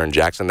Jaren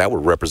Jackson. That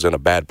would represent a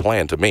bad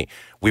plan to me.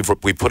 We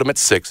put him at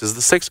 6 as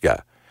the 6th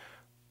guy.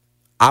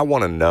 I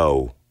want to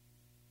know.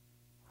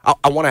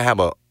 I want to have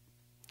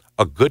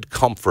a good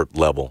comfort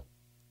level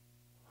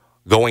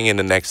going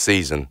into next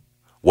season,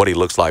 what he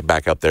looks like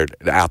back out there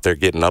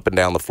getting up and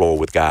down the floor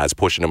with guys,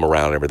 pushing him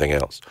around and everything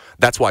else.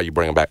 That's why you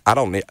bring him back.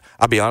 I'll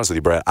be honest with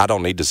you, Brad, I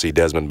don't need to see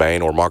Desmond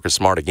Bane or Marcus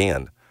Smart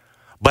again.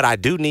 But I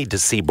do need to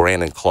see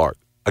Brandon Clark,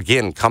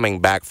 again,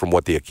 coming back from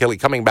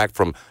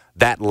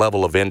that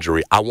level of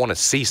injury. I want to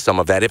see some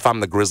of that if I'm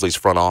the Grizzlies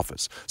front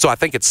office. So I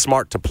think it's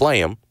smart to play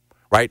him,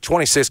 right?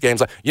 26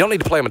 games. You don't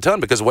need to play him a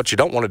ton because what you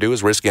don't want to do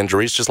is risk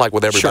injuries, just like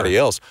with everybody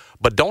else.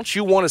 But don't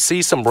you want to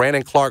see some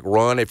Brandon Clark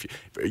run? If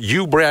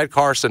you, Brad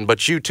Carson,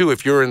 but you too,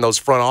 if you're in those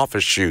front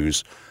office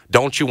shoes,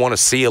 don't you want to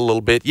see a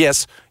little bit?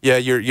 Yes,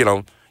 you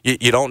don't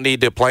need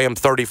to play him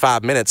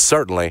 35 minutes,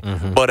 certainly,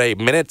 but a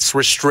minutes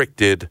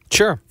restricted.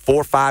 Sure. 4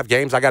 or 5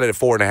 games. I got it at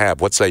 4.5.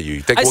 What say you?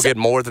 You think we'll get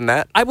more than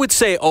that? I would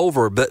say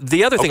over, but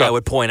the other thing I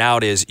would point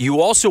out is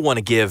you also want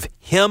to give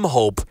him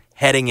hope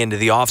heading into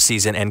the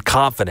offseason and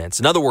confidence.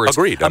 In other words,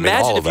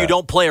 imagine if you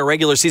don't play a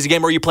regular season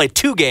game or you play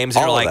 2 games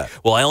and you're like,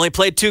 well, I only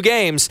played 2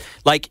 games.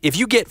 Like, if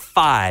you get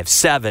 5,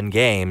 7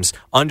 games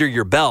under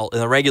your belt in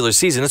the regular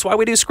season, that's why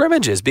we do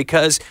scrimmages,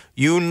 because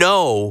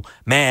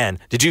man,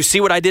 did you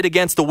see what I did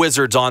against the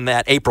Wizards on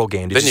that April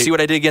game? Did you see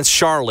what I did against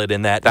Charlotte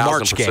in that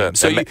March game?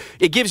 So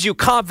it gives you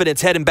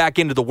confidence heading back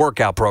into the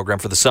workout program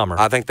for the summer.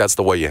 I think that's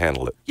the way you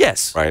handle it.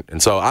 Yes. Right?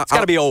 And so it's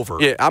got to be over.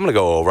 Yeah, I'm going to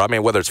go over. I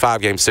mean, whether it's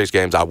 5 games, 6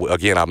 games,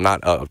 I'm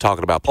not talking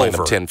about playing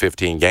them 10,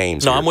 15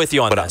 games. No, I'm with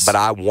you on this. But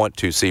I want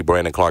to see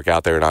Brandon Clark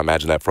out there, and I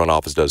imagine that front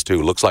office does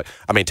too. Looks like,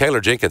 Taylor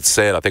Jenkins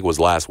said, I think it was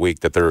last week,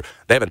 that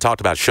they haven't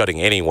talked about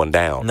shutting anyone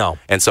down. No.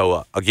 And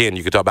so, again,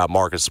 you could talk about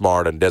Marcus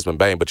Smart and Desmond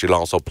Bane, but you'll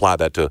also apply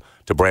that to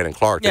Brandon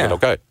Clark. Yeah.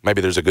 Thinking, okay, maybe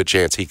there's a good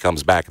chance he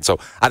comes back. And so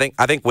I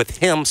think with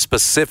him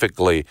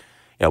specifically,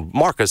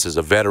 Marcus is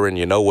a veteran.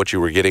 You know what you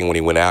were getting when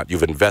he went out.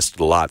 You've invested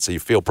a lot, so you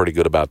feel pretty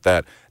good about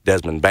that.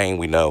 Desmond Bane,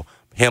 we know.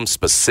 Him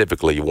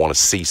specifically, you want to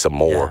see some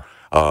more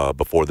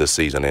before this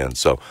season ends.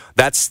 So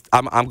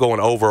I'm going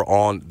over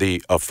on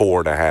the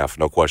 4.5,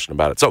 no question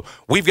about it. So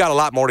we've got a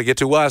lot more to get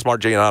to. We'll ask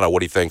Mark Giannotto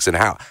what he thinks and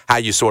how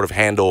you sort of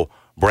handle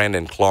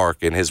Brandon Clark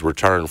and his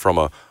return from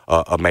a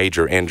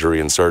major injury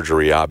and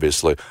surgery,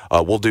 obviously.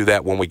 We'll do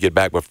that when we get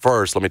back. But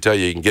first, let me tell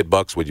you can get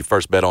bucks with your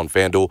first bet on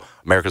FanDuel,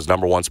 America's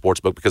 #1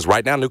 sports book, because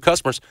right now new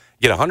customers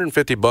get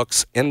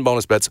 $150 in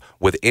bonus bets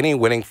with any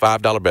winning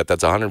 $5 bet.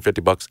 That's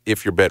 $150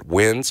 if your bet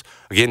wins.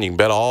 Again, you can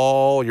bet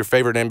all your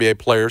favorite NBA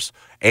players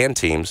and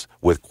teams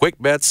with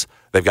quick bets.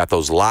 They've got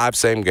those live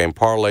same-game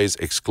parlays,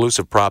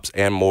 exclusive props,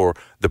 and more.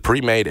 The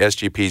pre-made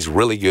SGP is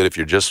really good if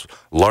you're just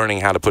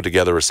learning how to put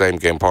together a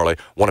same-game parlay.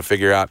 Want to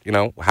figure out,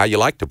 how you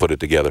like to put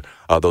it together.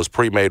 Those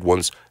pre-made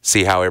ones,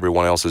 see how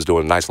everyone else is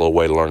doing. Nice little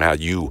way to learn how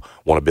you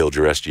want to build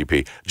your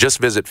SGP. Just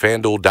visit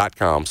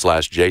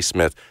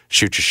FanDuel.com/JSmith.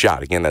 Shoot your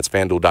shot. Again, that's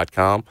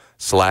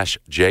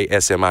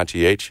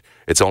FanDuel.com/JSMITH.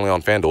 It's only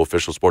on FanDuel,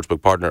 official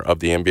sportsbook partner of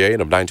the NBA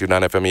and of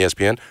 92.9 FM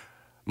ESPN.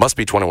 Must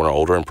be 21 or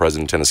older and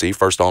present in Tennessee.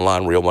 First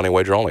online, real money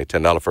wager only.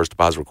 $10 first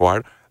deposit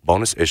required.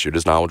 Bonus issued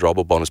as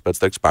non-withdrawable bonus bets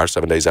that expire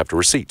 7 days after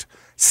receipt.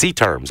 See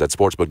terms at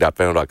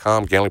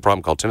sportsbook.fanduel.com. Gambling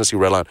problem? Call Tennessee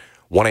Redline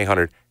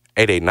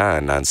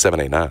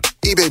 1-800-889-9789.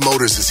 eBay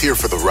Motors is here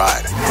for the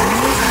ride.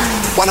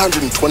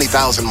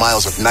 120,000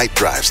 miles of night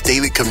drives,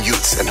 daily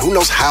commutes, and who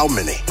knows how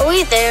many. Are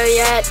we there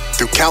yet?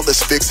 Through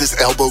countless fixes,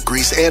 elbow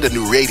grease, and a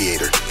new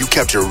radiator, you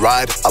kept your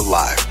ride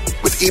alive.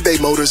 With eBay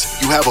Motors,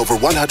 you have over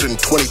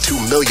 122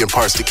 million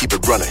parts to keep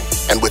it running.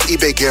 And with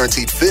eBay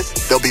Guaranteed Fit,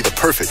 they'll be the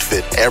perfect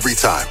fit every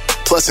time.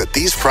 Plus, at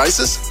these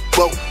prices,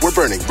 well, we're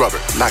burning rubber,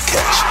 not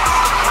cash.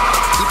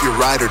 Keep your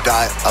ride or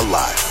die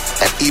alive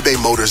at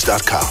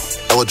ebaymotors.com.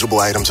 Eligible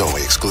items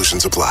only.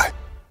 Exclusions apply.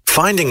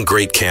 Finding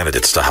great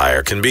candidates to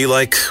hire can be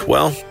like,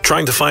 well,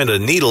 trying to find a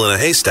needle in a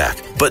haystack,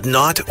 but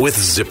not with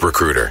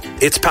ZipRecruiter.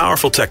 Its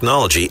powerful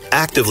technology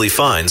actively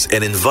finds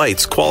and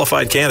invites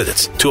qualified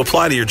candidates to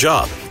apply to your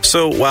job.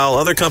 So while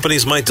other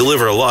companies might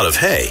deliver a lot of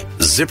hay,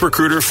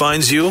 ZipRecruiter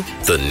finds you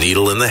the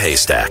needle in the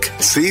haystack.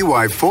 See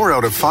why 4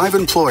 out of 5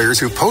 employers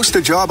who post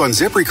a job on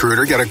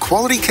ZipRecruiter get a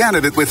quality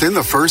candidate within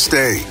the first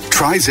day.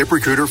 Try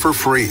ZipRecruiter for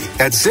free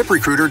at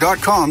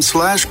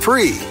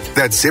ZipRecruiter.com/free.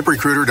 That's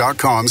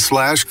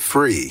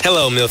ZipRecruiter.com/free.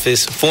 Hello,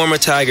 Memphis. Former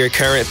Tiger,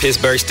 current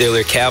Pittsburgh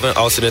Steeler, Calvin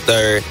Austin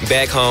III,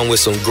 back home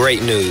with some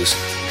great news.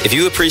 If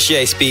you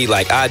appreciate speed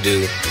like I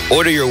do,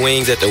 order your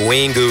wings at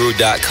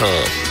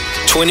thewingguru.com.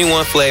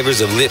 21 flavors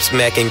of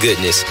lip-smacking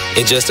goodness.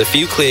 In just a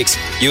few clicks,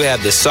 you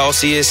have the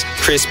sauciest,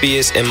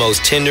 crispiest, and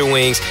most tender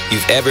wings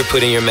you've ever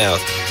put in your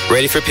mouth,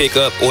 ready for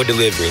pickup or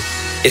delivery.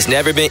 It's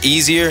never been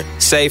easier,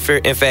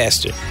 safer, and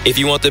faster. If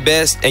you want the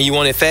best and you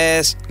want it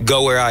fast,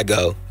 go where I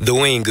go, The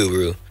Wing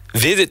Guru.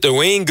 Visit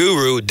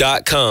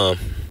thewingguru.com.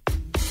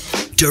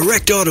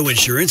 Direct Auto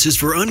Insurance is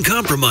for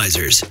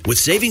uncompromisers. With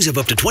savings of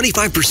up to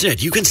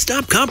 25%, you can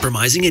stop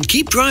compromising and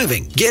keep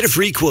driving. Get a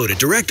free quote at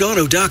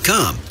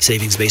directauto.com.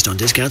 Savings based on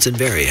discounts and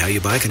vary. How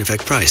you buy can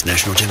affect price.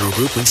 National General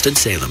Group,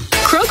 Winston-Salem.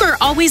 Kroger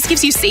always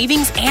gives you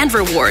savings and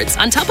rewards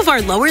on top of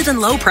our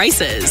lower-than-low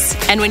prices.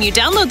 And when you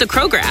download the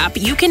Kroger app,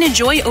 you can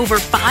enjoy over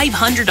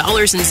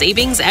 $500 in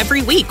savings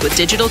every week with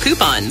digital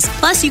coupons.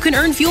 Plus, you can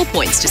earn fuel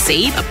points to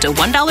save up to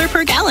 $1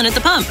 per gallon at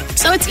the pump.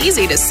 So it's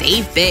easy to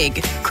save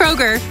big.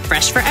 Kroger,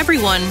 fresh for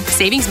everyone.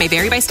 Savings may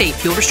vary by state.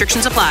 Fuel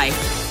restrictions apply.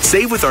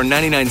 Save with our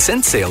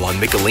 99-cent sale on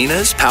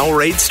Michelinas,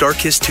 Powerade,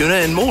 Starkist Tuna,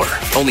 and more.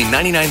 Only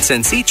 99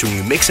 cents each when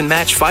you mix and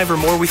match 5 or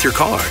more with your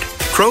card.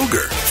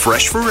 Kroger,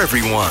 fresh for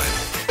everyone.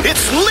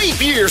 It's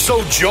leap year,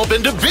 so jump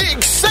into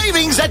big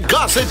savings at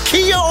Gossett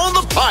Kia on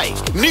the Pike.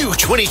 New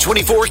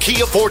 2024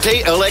 Kia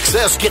Forte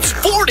LXS gets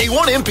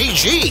 41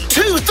 MPG,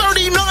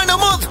 $239 a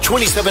month,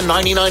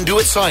 $27.99 due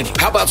at signing.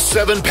 How about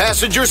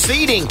 7-passenger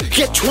seating?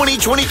 Get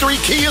 2023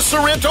 Kia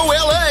Sorento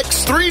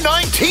LX,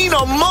 $319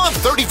 a month,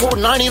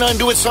 $34.99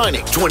 due at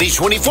signing.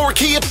 2024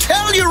 Kia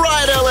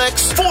Telluride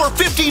LX,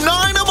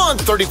 $459 a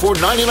month,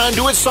 $34.99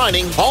 due at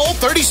signing. All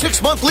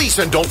 36-month lease,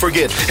 and don't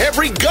forget,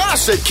 every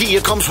Gossett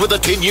Kia comes with a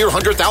 10-year,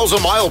 100,000-mile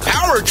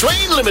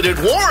powertrain limited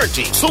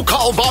warranty. So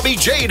call Bobby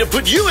J to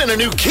put you in a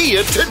new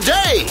Kia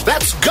today.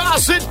 That's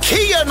Gossett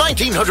Kia,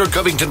 1900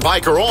 Covington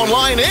Pike, or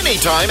online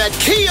anytime at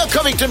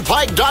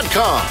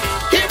KiaCovingtonPike.com.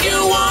 If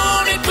you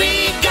want it,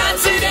 we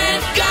got it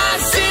at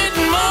Gossett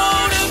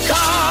Motor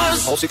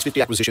Cars. All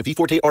 650 acquisition fee.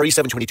 Forte RE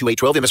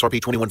 722-812, MSRP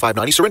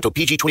 21,590. Sorrento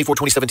PG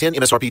 242710,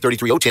 MSRP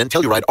 33,010.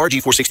 Telluride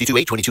RG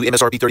 462-822,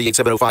 MSRP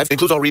 38,705.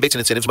 Includes all rebates and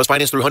incentives. Must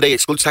finance through Hyundai.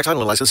 Excludes tax,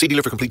 title, and license. See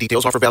dealer for complete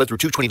details. Offer valid through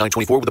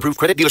 2/29/24 with approved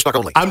credit. Dealer stock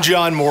only. I'm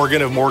John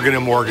Morgan of Morgan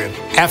 & Morgan.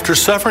 After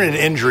suffering an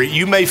injury,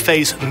 you may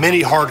face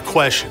many hard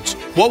questions.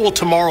 What will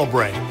tomorrow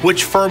bring?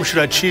 Which firm should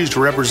I choose to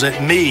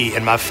represent me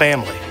and my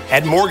family?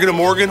 At Morgan &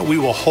 Morgan, we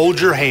will hold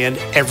your hand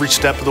every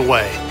step of the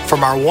way.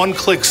 From our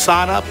one-click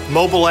sign-up,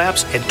 mobile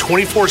apps, and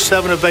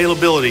 24/7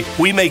 availability,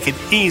 we make it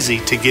easy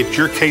to get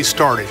your case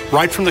started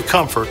right from the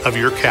comfort of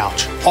your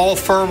couch. All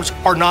firms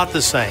are not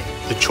the same.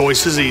 The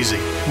choice is easy.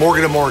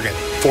 Morgan & Morgan,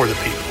 for the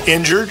people.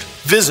 Injured?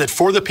 Visit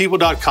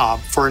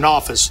forthepeople.com for an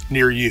office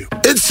near you.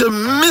 It's a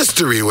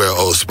mystery where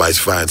Old Spice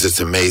finds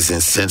its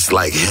amazing scents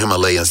like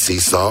Himalayan sea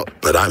salt,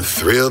 but I'm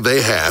thrilled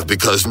they have,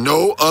 because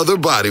no other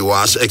body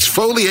wash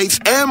exfoliates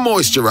and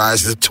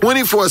moisturizes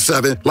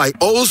 24/7 like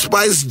Old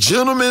Spice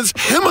Gentleman's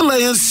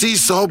Himalayan sea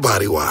salt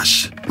body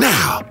wash.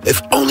 Now,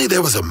 if only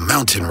there was a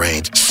mountain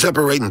range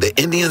separating the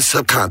Indian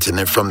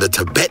subcontinent from the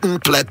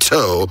Tibetan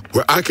plateau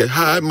where I could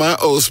hide my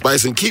Old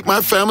Spice and keep my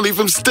family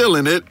from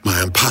stealing it,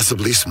 my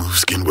impossibly smooth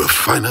skin will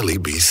finally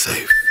be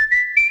safe.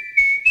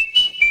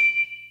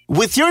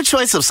 With your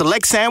choice of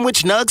select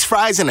sandwich, nugs,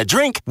 fries, and a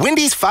drink,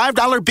 Wendy's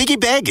 $5 Biggie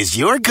Bag is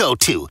your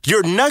go-to.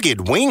 Your nugget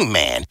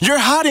wingman. Your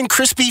hot and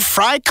crispy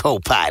fry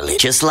co-pilot.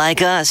 Just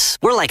like us.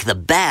 We're like the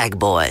Bag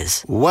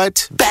Boys.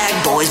 What?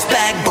 Bag Boys,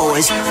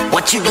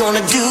 what you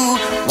gonna do?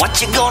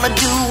 What you gonna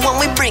do when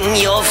we bring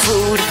your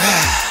food?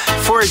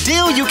 For a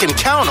deal you can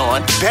count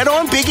on, bet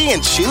on Biggie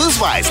and choose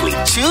wisely.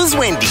 Choose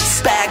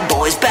Wendy's. Bag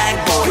Boys.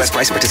 U.S.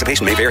 price and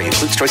participation may vary.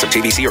 Includes choice of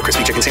JBC or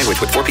crispy chicken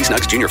sandwich with 4-piece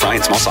nugs, junior fry,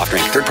 and small soft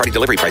drink. Third-party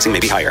delivery pricing may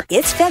be higher.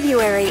 It's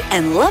February,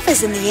 and love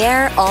is in the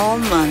air all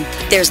month.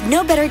 There's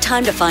no better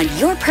time to find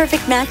your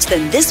perfect match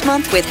than this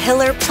month with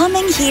Hiller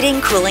Plumbing,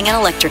 Heating, Cooling, and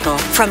Electrical.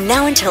 From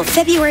now until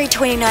February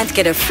 29th,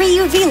 get a free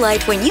UV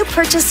light when you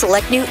purchase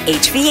select new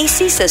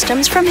HVAC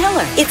systems from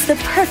Hiller. It's the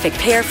perfect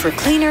pair for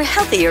cleaner,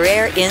 healthier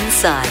air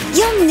inside.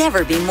 You'll never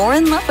never be more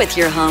in love with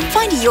your home.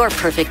 Find your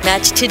perfect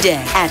match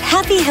today at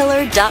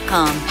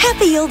happyhiller.com.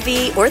 Happy you'll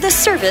be, or the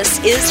service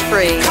is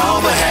free.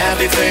 Call the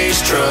Happy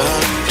Face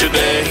Truck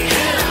today.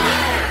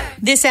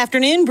 This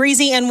afternoon,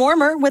 breezy and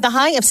warmer with a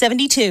high of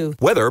 72.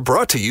 Weather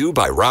brought to you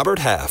by Robert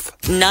Half.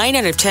 9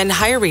 out of 10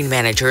 hiring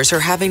managers are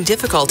having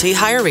difficulty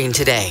hiring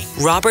today.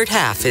 Robert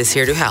Half is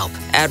here to help.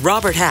 At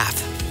Robert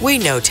Half, we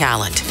know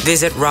talent.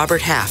 Visit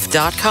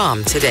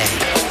roberthalf.com today.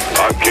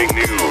 On King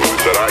News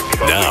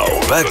Now,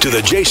 back to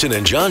the Jason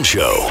and John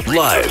Show,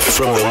 live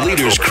from the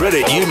Leaders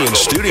Credit Union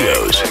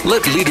studios.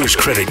 Let Leaders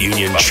Credit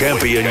Union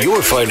champion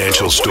your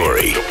financial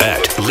story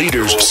at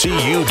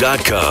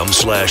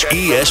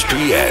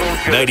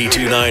leaderscu.com/ESPN.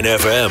 92.9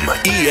 FM,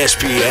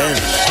 ESPN.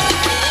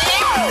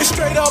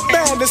 Straight up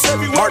madness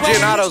everywhere. Mark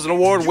Giannotto is an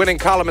award-winning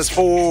columnist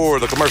for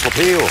the Commercial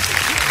Appeal.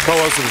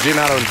 Co-host of the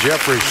Giannotto and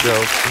Jeffrey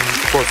Show.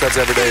 Of course, that's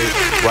every day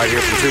right here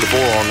from 2 to 4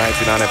 on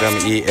 99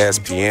 FM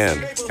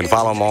ESPN. You can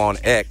follow him on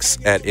X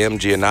at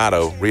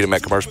mgiannotto. Read him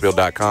at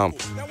commercialappeal.com.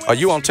 Are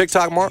you on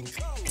TikTok, Mark? Do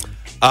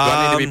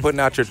I need to be putting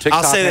out your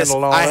TikTok I'll say this.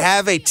 handle? I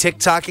have a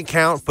TikTok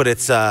account, but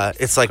it's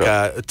like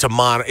to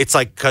monitor. It's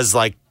like because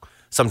like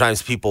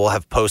sometimes people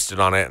have posted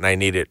on it, and I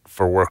need it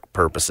for work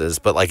purposes.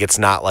 But like it's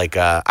not like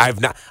I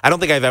don't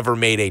think I've ever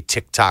made a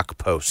TikTok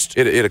post.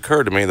 It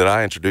occurred to me that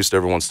I introduced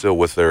everyone still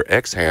with their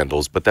X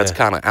handles, but that's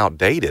kind of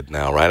outdated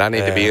now, right? I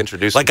need to be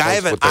introduced. Like I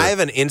have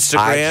an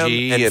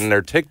Instagram and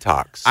their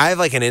TikToks. I have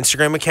like an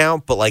Instagram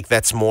account, but like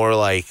that's more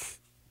like.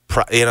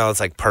 It's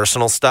like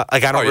personal stuff.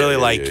 Like I don't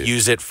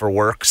use it for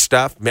work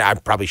stuff. I mean, I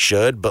probably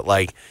should, but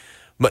like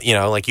most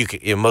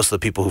of the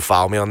people who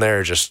follow me on there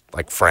are just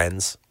like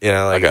friends.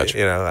 I got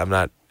you. I'm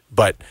not.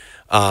 But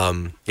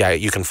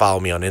you can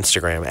follow me on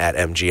Instagram at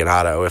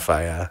mgiannotto if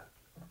I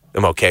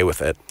am okay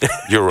with it.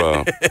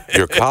 Your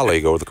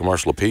colleague over the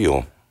Commercial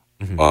Appeal,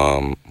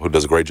 who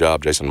does a great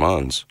job, Jason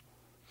Munns,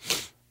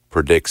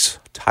 predicts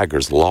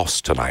Tigers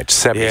lost tonight,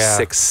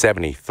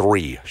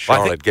 76-73.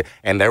 Charlotte,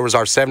 and there was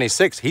our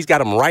 76. He's got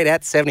them right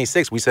at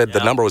 76. We said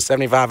the number was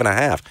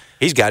 75.5.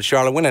 He's got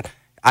Charlotte winning.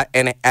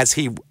 And as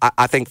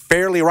I think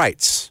fairly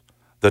writes,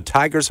 the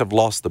Tigers have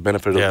lost the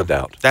benefit of the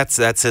doubt.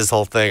 That's his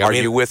whole thing. Are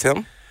you with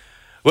him?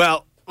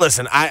 Well,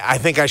 listen, I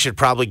think I should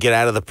probably get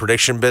out of the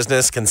prediction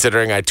business,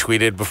 considering I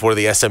tweeted before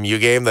the SMU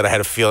game that I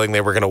had a feeling they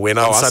were going to win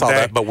on Sunday. I saw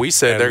that, but we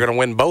said they're going to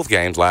win both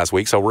games last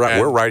week, so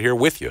we're right here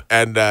with you.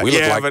 And we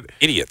look like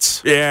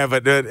idiots. Yeah,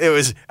 but it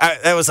was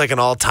that was like an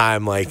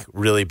all-time like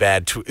really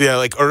bad,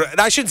 or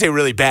I shouldn't say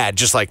really bad,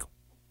 just like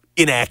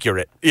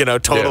inaccurate.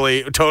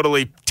 Totally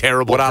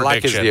terrible. What prediction. I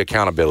like is the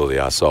accountability.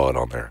 I saw it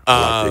on there.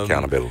 I like the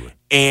accountability.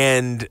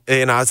 And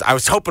I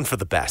was hoping for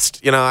the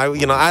best.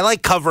 I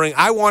like covering.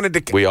 I wanted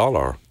to. We all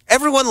are.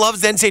 Everyone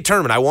loves the NCAA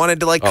tournament. I wanted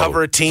to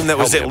cover a team that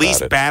was at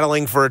least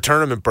battling for a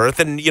tournament berth.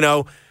 And,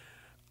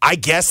 I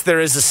guess there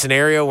is a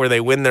scenario where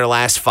they win their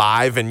last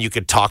 5 and you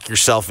could talk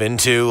yourself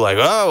into like,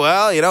 oh,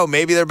 well,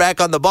 maybe they're back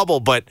on the bubble.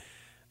 But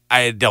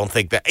I don't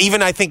think that.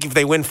 Even I think if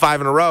they win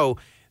 5 in a row,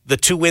 the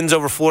 2 wins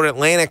over Florida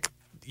Atlantic,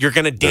 you're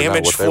going to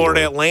damage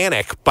Florida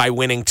Atlantic by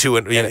winning 2.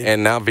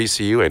 And now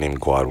VCU ain't even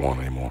quad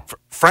 1 anymore.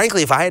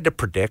 Frankly, if I had to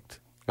predict,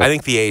 I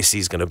think the AAC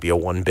is going to be a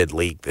 1-bid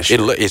league this year.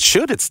 It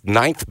should. It's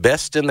 9th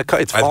best in the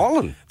country. It's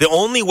fallen. The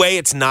only way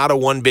it's not a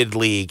 1-bid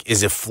league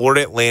is if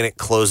Florida Atlantic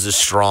closes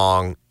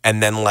strong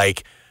and then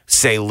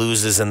say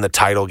loses in the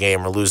title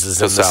game or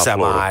loses in the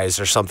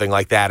semis or something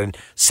like that, and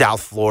South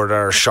Florida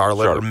or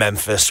Charlotte or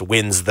Memphis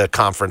wins the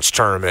conference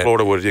tournament.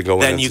 Florida would go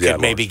in. Then you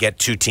could maybe get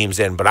 2 teams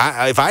in. But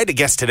if I had to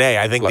guess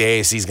today, I think the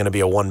AAC is going to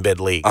be a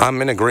 1-bid league.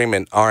 I'm in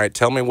agreement. All right,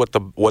 tell me what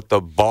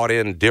the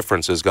bought-in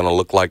difference is going to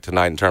look like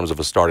tonight in terms of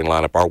a starting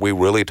lineup. Are we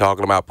really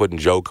talking about putting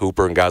Joe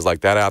Cooper and guys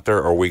like that out there,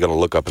 or are we going to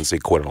look up and see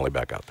Quinterly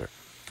back out there?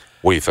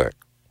 What do you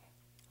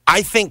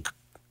think?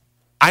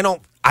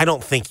 I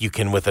don't think you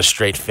can, with a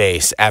straight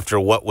face, after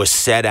what was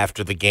said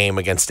after the game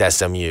against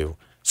SMU,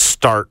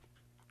 start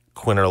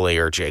Quinterly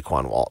or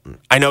Jaquan Walton.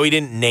 I know he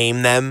didn't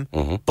name them,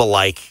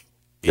 but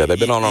they've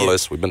been on our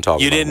list. We've been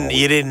talking. You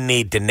didn't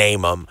need to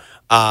name them.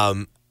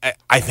 I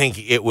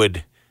think it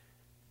would.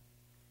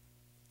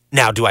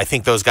 Now, do I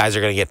think those guys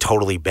are going to get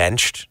totally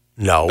benched?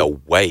 No,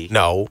 no way.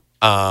 No,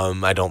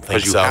 I don't think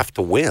so. Because you have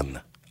to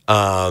win.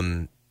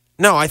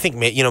 No, I think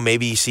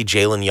maybe you see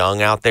Jalen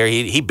Young out there.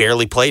 He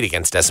barely played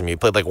against SMU. He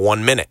played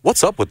 1 minute.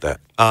 What's up with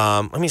that?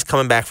 He's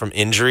coming back from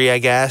injury, I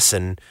guess,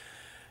 and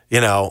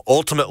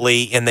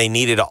ultimately, and they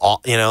needed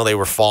they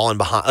were falling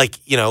behind.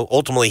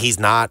 Ultimately, he's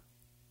not.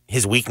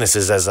 His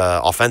weaknesses as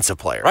an offensive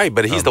player, right?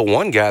 But he's the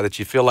one guy that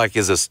you feel like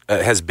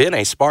has been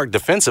a spark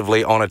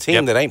defensively on a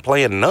team that ain't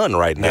playing none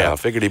right now. Yeah. I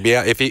figured he'd be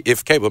out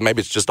if capable.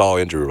 Maybe it's just all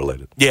injury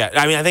related. Yeah,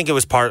 I think it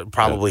was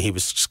probably he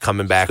was just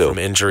coming back from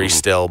injury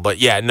still. But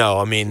yeah,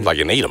 no,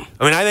 you need him.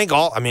 I think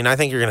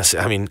you're gonna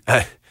say.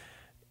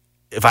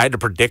 If I had to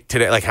predict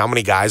today, how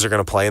many guys are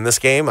going to play in this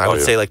game, I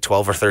would say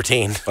 12 or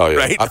 13. Oh yeah,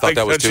 right? I thought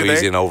that was too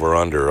easy an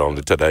over/under on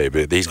today,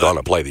 but he's going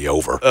to play the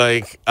over.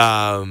 But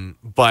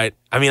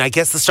I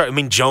guess the start.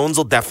 Jones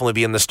will definitely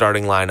be in the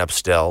starting lineup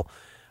still.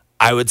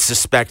 I would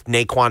suspect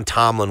Naquan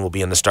Tomlin will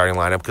be in the starting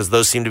lineup because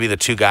those seem to be the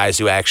 2 guys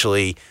who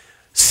actually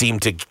seem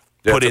to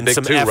put in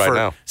some effort. Right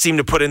now. Seem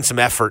to put in some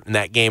effort in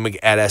that game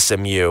at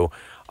SMU.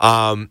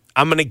 I'm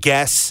going to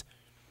guess,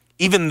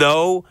 even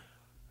though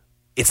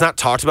it's not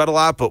talked about a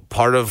lot, but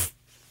part of,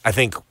 I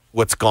think,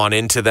 what's gone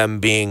into them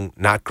being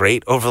not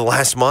great over the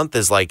last month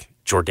is like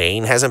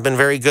Jourdain hasn't been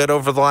very good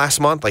over the last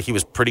month. Like he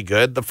was pretty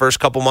good the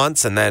first couple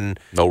months, and then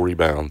no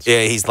rebounds.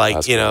 Yeah, he's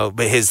like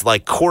but his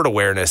like court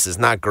awareness is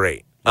not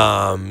great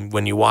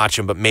when you watch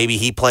him. But maybe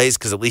he plays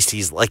because at least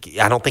he's like,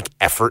 I don't think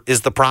effort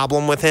is the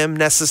problem with him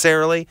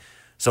necessarily.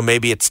 So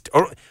maybe it's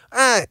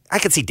I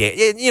could see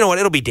you know what,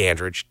 it'll be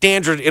Dandridge.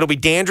 It'll be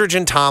Dandridge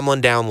and Tomlin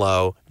down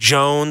low,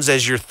 Jones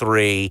as your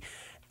 3,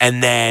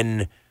 and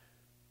then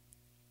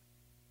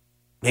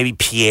maybe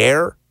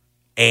Pierre.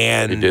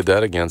 And he did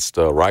that against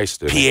Rice,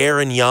 didn't Pierre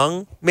and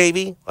Young,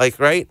 maybe, like,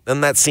 right?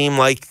 Doesn't that seem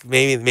like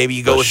maybe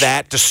you go with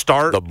that to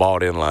start the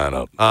bought-in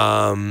lineup?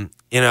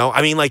 You know,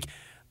 I mean, like,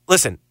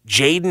 listen,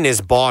 Jaden is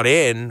bought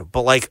in,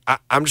 but like,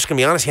 I'm just gonna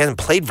be honest, he hasn't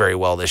played very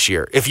well this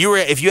year. If you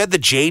had the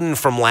Jaden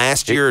from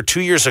last year or 2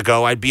 years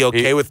ago, I'd be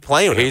okay with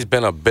playing him. He's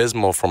been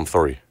abysmal from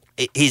 3.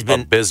 He's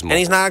been abysmal, and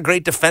he's not a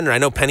great defender. I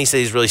know Penny said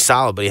he's really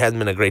solid, but he hasn't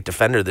been a great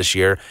defender this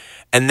year.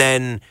 And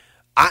then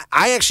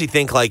I actually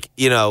think, like,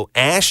 you know,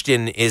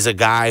 Ashton is a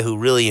guy who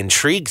really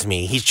intrigues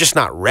me. He's just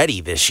not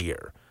ready this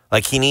year.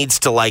 Like, he needs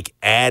to, like,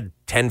 add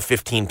 10,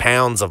 15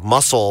 pounds of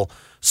muscle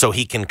so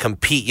he can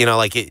compete. You know,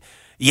 like,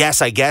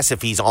 yes, I guess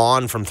if he's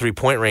on from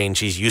three-point range,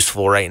 he's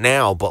useful right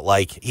now. But,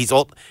 like, he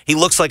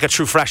looks like a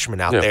true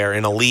freshman out there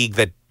in a league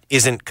that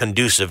isn't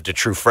conducive to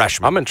true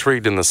freshmen. I'm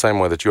intrigued in the same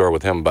way that you are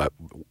with him, but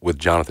with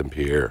Jonathan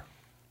Pierre.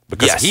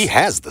 Because he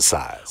has the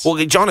size.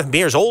 Well, Jonathan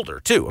Pierre's older,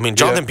 too. I mean,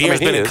 Jonathan Pierre's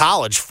been in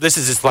college. This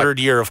is his third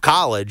year of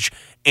college.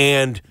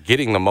 And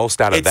getting the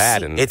most out of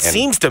that. It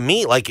seems to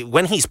me like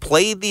when he's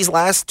played these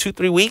last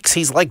 2-3 weeks,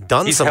 he's like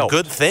done some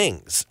good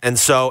things. And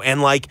so,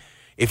 and like,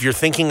 if you're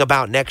thinking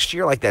about next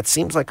year, like that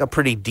seems like a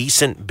pretty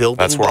decent building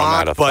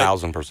block. That's where I'm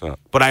at 1,000%.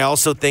 But I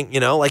also think, you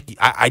know, like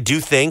I do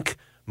think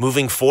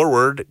moving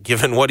forward,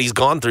 given what he's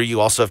gone through,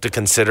 you also have to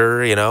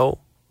consider, you know,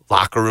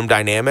 locker room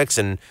dynamics.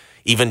 And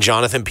even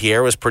Jonathan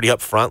Pierre was pretty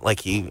upfront. Like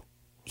he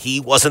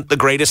wasn't the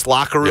greatest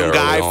locker room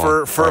guy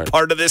for a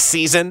part of this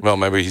season. Well,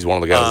 maybe he's one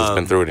of the guys that's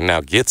been through it and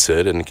now gets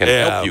it and can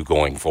help you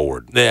going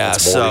forward. Yeah,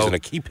 that's more reason to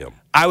keep him.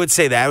 I would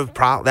say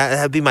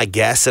that'd be my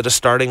guess at a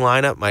starting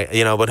lineup.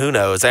 But who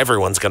knows?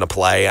 Everyone's going to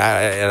play.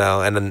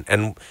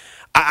 And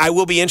I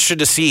will be interested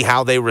to see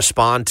how they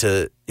respond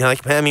to. You know,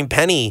 like, I mean,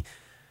 Penny.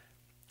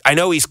 I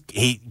know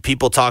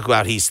people talk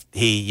about he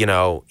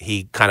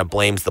kind of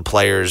blames the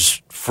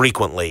players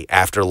frequently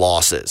after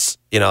losses.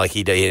 You know, like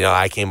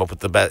I came up with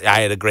the best.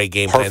 I had a great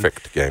game plan.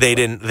 Perfect game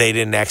plan. They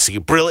didn't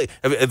execute. Brilliant.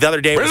 The other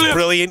day was a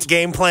brilliant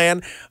game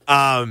plan.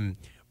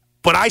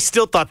 But I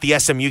still thought the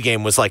SMU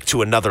game was like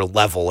to another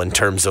level in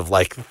terms of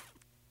like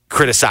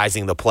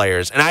criticizing the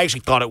players. And I actually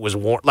thought it was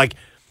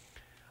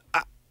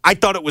I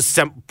thought it was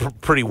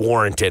pretty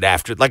warranted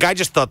after. Like, I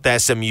just thought the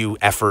SMU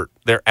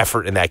their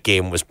effort in that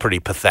game was pretty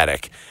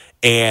pathetic.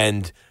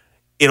 And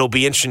it'll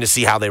be interesting to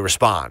see how they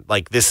respond.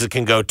 Like, this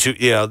can go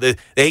they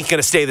ain't going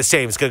to stay the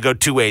same. It's going to go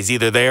two ways.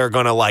 Either they are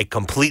going to, like,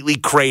 completely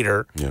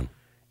crater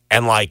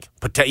and, like,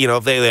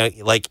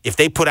 if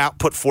they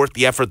put forth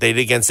the effort they did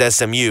against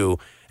SMU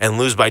and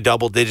lose by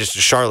double digits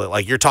to Charlotte,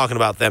 like, you're talking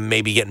about them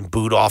maybe getting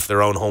booed off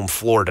their own home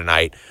floor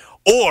tonight.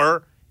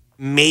 Or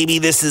maybe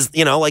this is,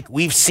 you know, like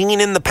we've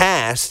seen in the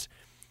past,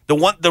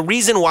 the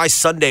reason why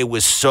Sunday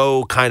was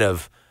so kind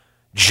of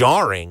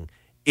jarring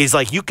is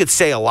like you could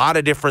say a lot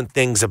of different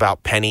things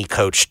about Penny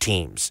coach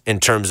teams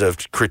in terms of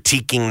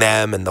critiquing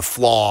them and the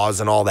flaws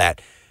and all that.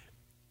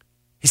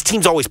 His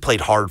team's always played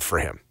hard for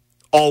him.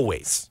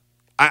 Always.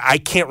 I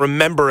can't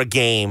remember a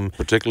game.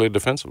 Particularly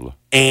defensively.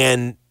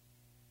 And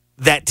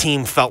that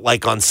team felt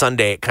like on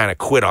Sunday it kind of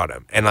quit on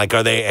him. And like,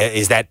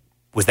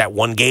 was that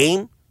one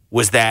game?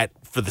 Was that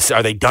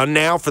are they done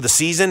now for the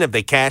season? Have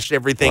they cashed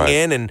everything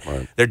in and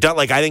they're done?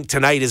 Like, I think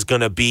tonight is going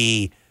to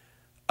be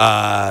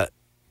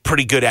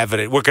pretty good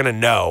evidence. We're going to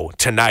know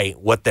tonight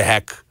what the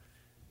heck,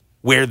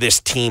 where this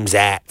team's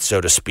at,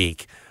 so to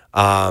speak.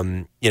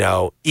 You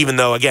know, even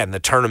though, again, the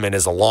tournament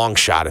is a long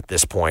shot at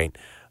this point,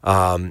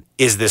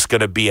 is this going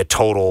to be a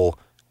total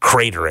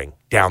cratering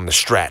down the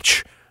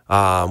stretch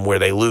where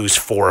they lose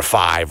 4 or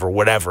 5 or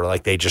whatever,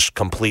 like they just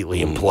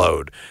completely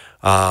implode?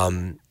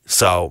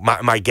 So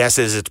my guess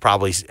is it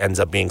probably ends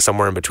up being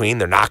somewhere in between.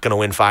 They're not going to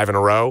win 5 in a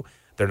row.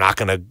 They're not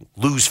going to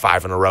lose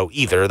 5 in a row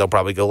either. They'll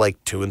probably go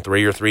like 2-3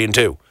 or 3-2.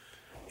 You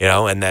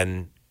know, and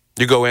then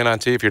you go in on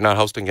T if you're not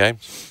hosting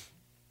games.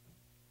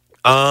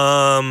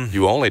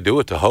 You only do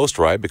it to host,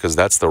 right? Because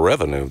that's the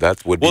revenue.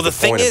 That would be the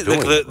thing point is, of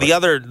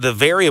doing the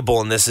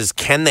variable in this is,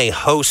 can they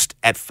host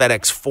at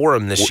FedEx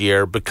Forum this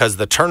year because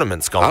the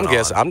tournament's going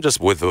on? I'm just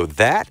with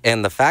that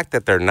and the fact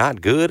that they're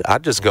not good. I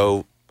just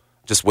go.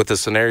 Just with the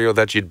scenario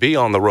that you'd be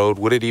on the road,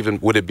 would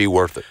it be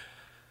worth it?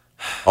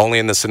 Only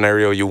in the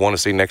scenario you want to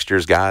see next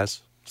year's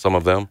guys, some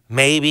of them?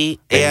 Maybe,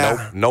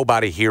 and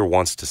nobody here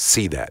wants to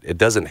see that. It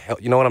doesn't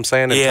help. You know what I'm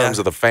saying? In terms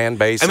of the fan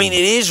base. I mean,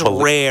 it is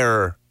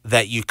rare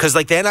that because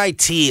like the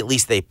NIT, at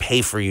least they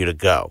pay for you to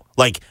go.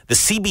 Like the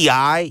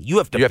CBI, you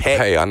have to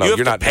pay. I know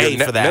you're not paying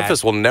for that.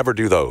 Memphis will never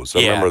do those. I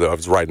remember I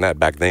was writing that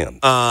back then.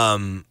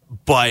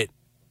 But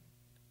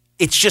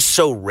it's just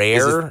so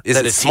rare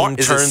that a team turns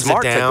it down. Is it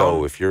smart to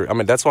go if you're? I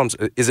mean, that's what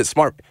I'm. Is it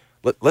smart?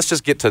 Let's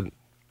just get to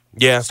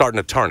starting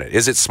to turn it.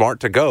 Is it smart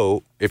to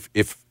go if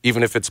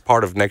even if it's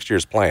part of next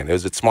year's plan?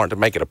 Is it smart to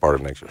make it a part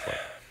of next year's plan?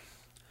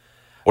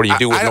 What do you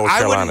do with North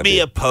Carolina? I wouldn't be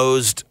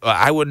opposed.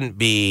 I wouldn't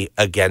be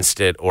against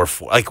it or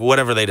like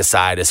whatever they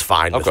decide is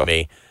fine with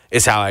me.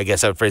 Is how I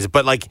guess I would phrase it.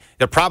 But like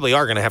they probably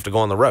are going to have to go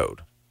on the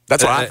road.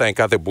 That's what I think.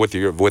 I think with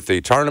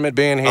the tournament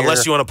being here,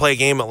 unless you want to play a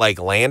game at like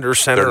Lander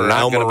Center, they're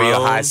not going to be a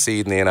high Road.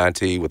 seed in the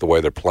NIT with the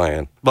way they're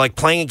playing. But like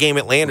playing a game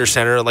at Lander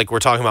Center, like we're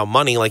talking about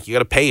money, like you got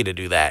to pay to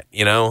do that,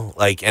 you know.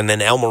 Like and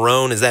then El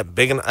Marone is that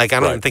big? Like I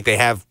don't even think they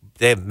have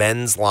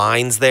men's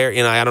lines there.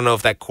 You know, I don't know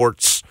if that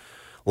court's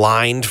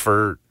lined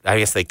for. I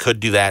guess they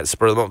could do that,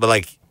 spur of the moment, but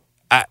like,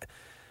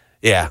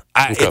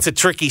 it's a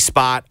tricky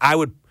spot.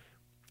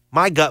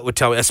 My gut would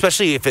tell me,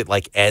 especially if it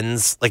like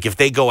ends, like if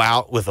they go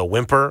out with a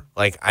whimper,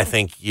 like I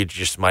think you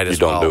just might as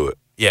well. You don't do it.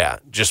 Yeah,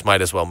 just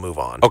might as well move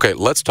on. Okay,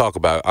 let's talk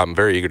about. I'm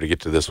very eager to get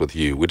to this with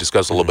you. We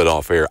discussed a little bit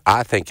off air.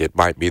 I think it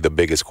might be the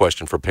biggest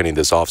question for Penny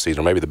this offseason,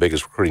 or maybe the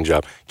biggest recruiting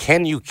job.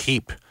 Can you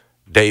keep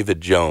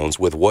David Jones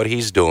with what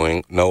he's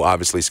doing? No,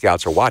 obviously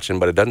scouts are watching,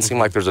 but it doesn't seem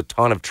like there's a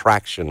ton of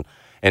traction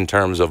in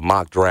terms of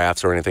mock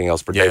drafts or anything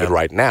else for David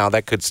right now.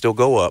 That could still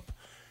go up.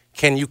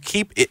 Can you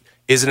keep it?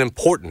 Is it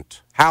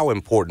important? How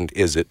important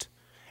is it?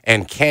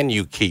 And can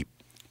you keep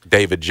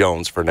David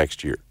Jones for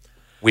next year?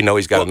 We know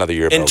he's got another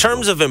year. In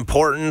terms of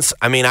importance,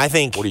 I mean, I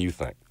think. What do you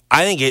think?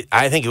 I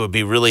think it would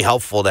be really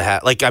helpful to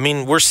have. Like, I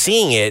mean, we're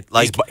seeing it.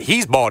 Like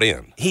he's bought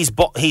in. He's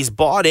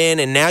bought in,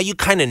 and now you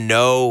kind of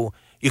know.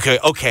 You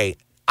could okay.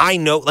 I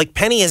know, like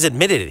Penny has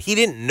admitted it. He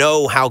didn't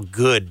know how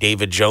good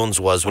David Jones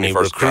was when he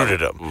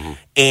recruited him. Mm-hmm.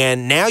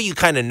 And now you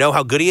kind of know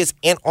how good he is.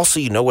 And also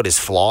you know what his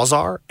flaws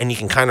are. And you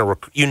can kind of,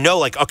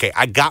 like, okay,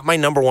 I got my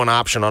number one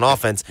option on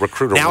offense.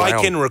 Now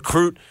I can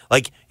recruit,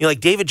 like, you know,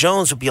 like David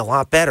Jones would be a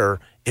lot better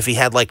if he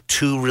had like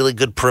two really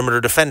good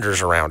perimeter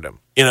defenders around him.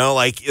 You know,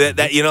 like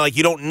that, you know, like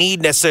you don't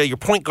need necessarily, your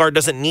point guard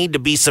doesn't need to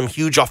be some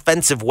huge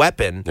offensive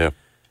weapon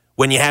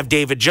when you have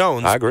David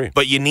Jones. I agree.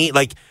 But you need,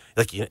 like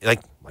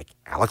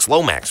Alex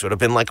Lomax would have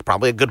been like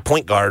probably a good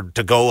point guard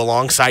to go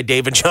alongside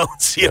David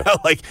Jones, you know,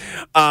 like,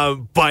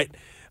 everybody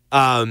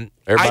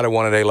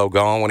wanted A-Lo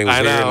gone when he was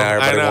here, and now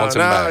everybody wants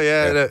him back.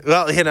 Yeah.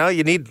 Well, you know,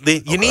 you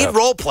need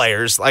role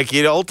players, like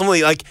you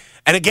ultimately like,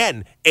 and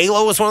again,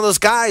 A-Lo was one of those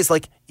guys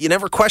like you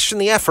never question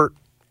the effort.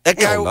 That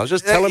guy, I was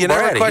just telling you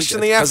Brad, never question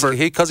the effort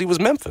because he was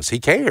Memphis. He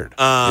cared.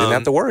 He didn't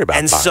have to worry about it.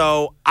 And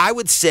so I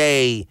would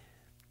say.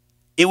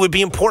 It would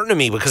be important to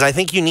me because I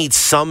think you need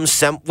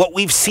what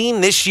we've seen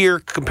this year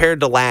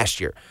compared to last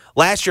year.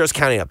 Last year I was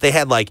counting up. They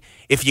had like,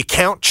 if you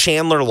count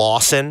Chandler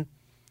Lawson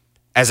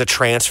as a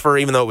transfer,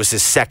 even though it was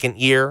his second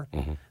year,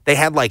 they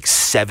had like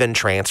 7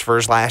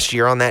 transfers last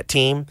year on that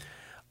team.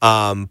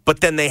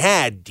 But then they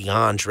had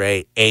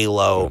DeAndre,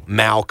 A-Lo,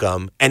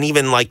 Malcolm, and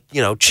even like,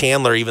 you know,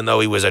 Chandler, even though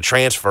he was a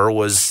transfer,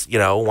 was, you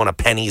know, one of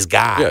Penny's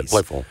guys. Yeah,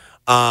 play for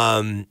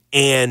him.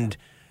 And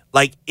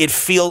like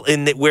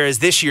whereas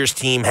this year's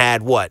team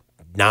had what?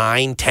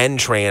 9-10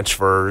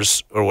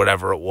 transfers or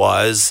whatever it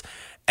was.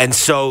 And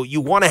so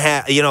you want to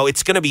have, you know,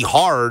 it's going to be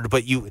hard,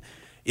 but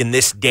in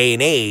this day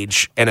and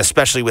age, and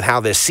especially with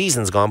how this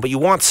season's gone, but you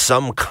want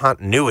some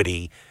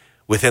continuity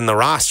within the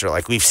roster.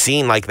 Like we've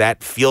seen, like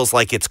that feels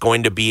like it's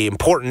going to be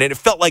important. And it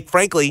felt like,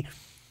 frankly,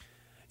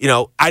 you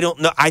know, I don't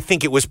know. I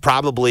think it was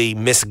probably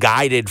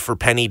misguided for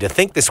Penny to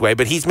think this way,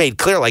 but he's made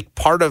clear, like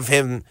part of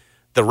him,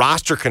 the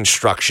roster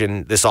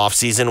construction this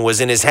offseason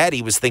was in his head.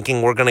 He was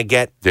thinking we're going to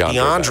get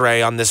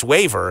DeAndre on this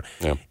waiver,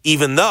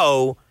 even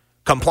though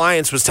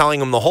compliance was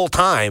telling him the whole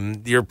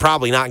time, you're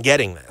probably not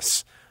getting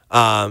this.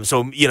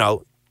 So, you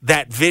know,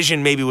 that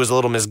vision maybe was a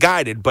little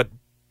misguided, but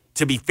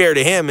to be fair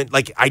to him,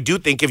 like I do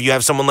think if you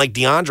have someone like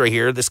DeAndre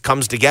here, this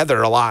comes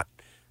together a lot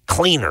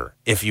cleaner,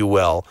 if you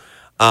will.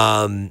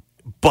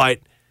 But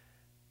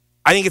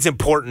I think it's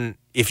important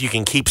if you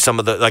can keep some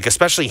of the, like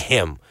especially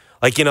him,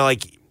 like, you know,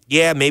 like,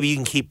 yeah, maybe you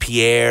can keep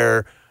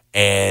Pierre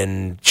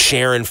and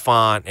Sharon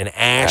Font and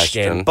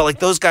Ashton. But like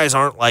those guys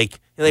aren't like, you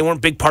know, they weren't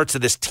big parts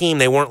of this team.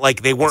 They weren't.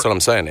 That's what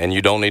I'm saying. And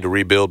you don't need to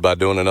rebuild by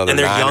doing another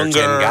 9 or 10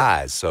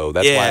 guys. So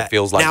that's why it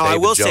feels like. Now David I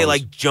will Jones. say,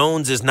 like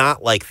Jones is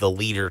not like the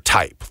leader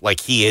type. Like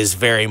he is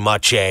very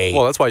much a.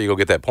 Well, that's why you go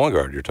get that point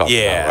guard you're talking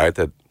about,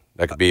 right?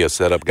 That could be a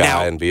setup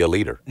guy and be a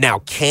leader. Now,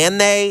 can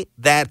they?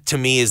 That to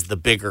me is the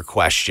bigger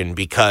question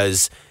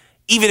because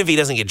even if he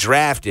doesn't get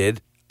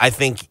drafted, I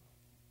think.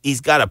 He's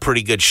got a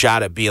pretty good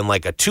shot at being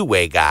like a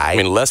two-way guy. I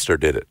mean, Lester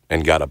did it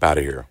and got up out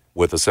of here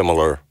with a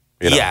similar,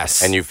 you know.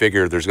 Yes. And you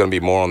figure there's going to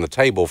be more on the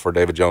table for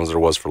David Jones than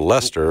there was for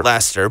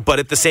Lester. But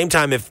at the same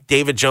time, if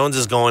David Jones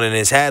is going in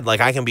his head,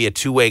 like I can be a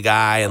two-way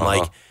guy and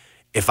like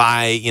if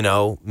I, you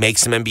know, make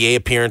some NBA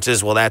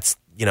appearances, well, that's,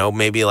 you know,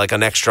 maybe like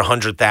an extra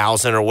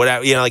 100,000 or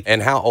whatever, you know. Like,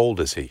 and how old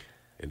is he?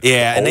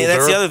 Yeah, and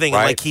that's the other thing.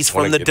 Right? Like, he's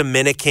from the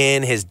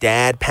Dominican. His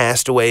dad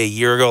passed away a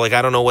year ago. Like,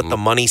 I don't know what the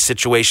money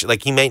situation.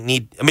 Like, he might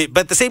need. I mean,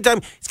 but at the same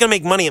time, he's going to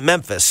make money at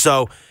Memphis.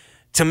 So,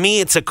 to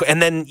me, it's a.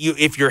 And then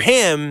if you're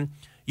him,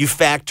 you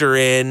factor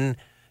in,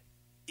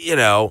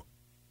 it's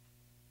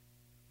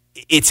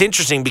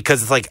interesting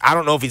because it's like, I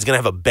don't know if he's going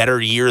to have a better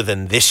year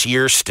than this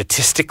year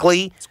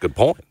statistically. That's a good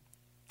point.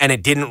 And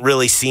it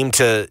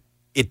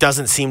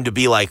doesn't seem to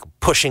be like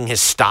pushing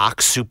his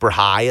stock super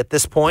high at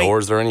this point. Nor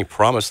is there any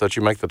promise that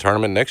you make the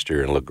tournament next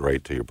year and look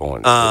great, to your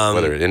point,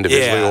 whether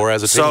individually or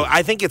as a team. So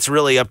I think it's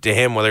really up to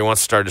him whether he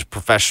wants to start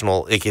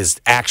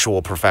his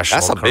actual professional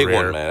career. That's a big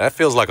one, man. That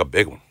feels like a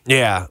big one.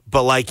 Yeah,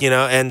 but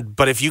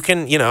but if you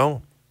can,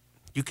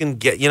 you can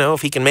get,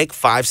 if he can make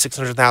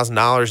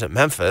 $500,000-$600,000 at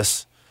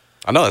Memphis.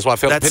 I know, that's why I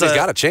feel like Penny's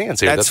got a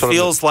chance here. It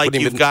feels like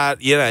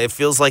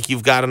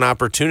you've got an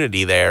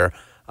opportunity there.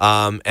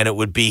 And it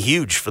would be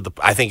huge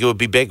I think it would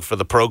be big for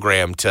the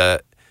program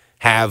to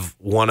have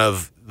one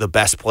of the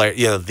best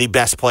the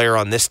best player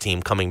on this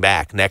team coming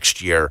back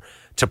next year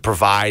to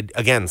provide,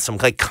 again, some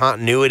like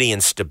continuity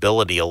and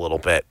stability a little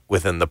bit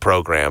within the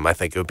program. I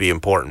think it would be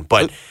important.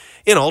 But,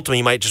 ultimately,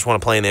 he might just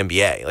want to play in the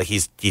NBA. Like,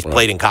 he's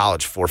played in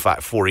college for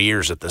 4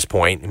 years at this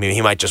point. I mean,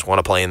 he might just want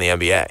to play in the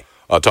NBA.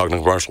 Talking to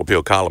commercial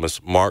appeal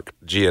columnist Mark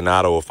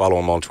Giannotto. Follow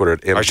him on Twitter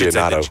at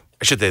mgiannotto.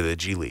 I should say the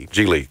G League.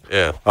 G League.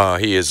 Yeah.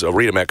 He is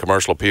read him at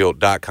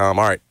commercialappeal.com.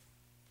 All right.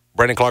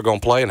 Brandon Clark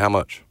going to play, and how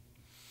much?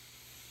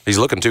 He's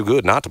looking too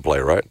good not to play,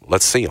 right?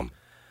 Let's see him.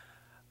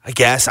 I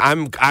guess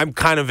I'm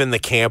kind of in the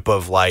camp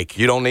of like,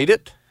 you don't need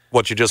it.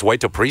 What, you just wait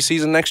till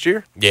preseason next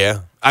year? Yeah.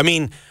 I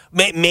mean,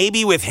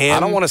 maybe with him, I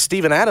don't want a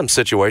Steven Adams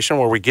situation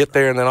where we get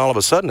there and then all of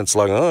a sudden it's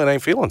like, it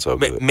ain't feeling so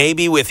good.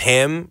 Maybe with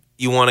him,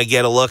 you want to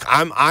get a look.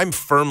 I'm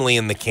firmly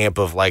in the camp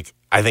of like,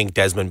 I think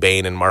Desmond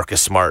Bane and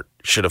Marcus Smart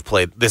should have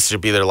played. This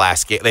should be their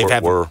last game.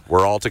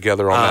 We're all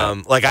together on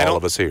that. Like, all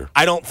of us here.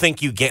 I don't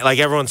think you get like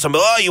everyone's.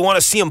 You want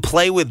to see him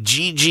play with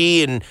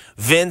Gigi and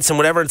Vince and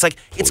whatever. It's like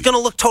it's going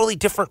to look totally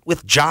different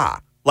with Ja.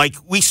 Like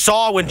we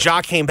saw when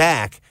Ja came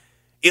back,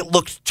 it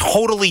looked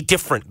totally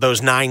different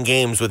those 9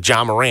 games with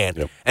Ja Morant.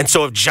 Yep. And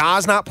so if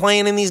Ja's not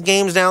playing in these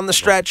games down the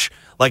stretch,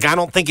 like I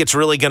don't think it's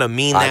really going to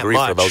mean that much. I agree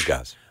for those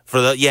guys.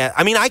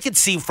 I mean, I could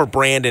see for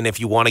Brandon if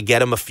you want to get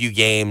him a few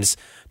games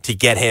to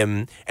get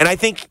him. And I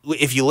think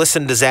if you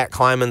listen to Zach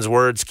Kleiman's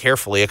words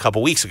carefully a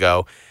couple weeks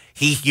ago,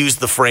 he used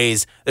the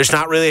phrase, there's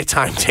not really a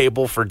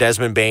timetable for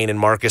Desmond Bane and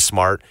Marcus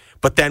Smart.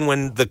 But then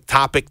when the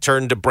topic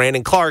turned to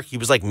Brandon Clark, he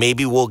was like,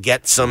 maybe we'll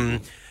get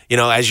some,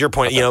 as your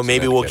point,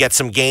 maybe we'll get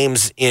some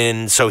games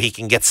in so he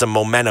can get some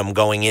momentum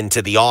going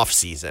into the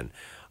offseason.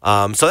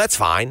 So that's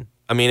fine.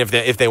 I mean,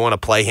 if they want to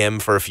play him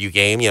for a few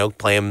games,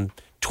 play him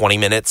 20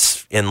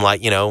 minutes in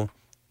 5-10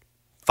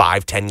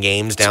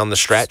 games down the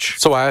stretch.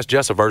 So I asked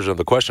Jess a version of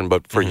the question,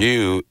 but for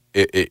you,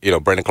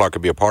 Brandon Clark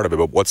could be a part of it,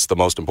 but what's the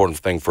most important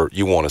thing for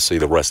you want to see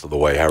the rest of the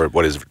way?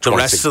 What is the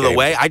rest of the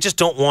way? I just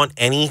don't want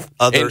any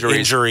other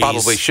injuries.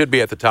 Probably should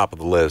be at the top of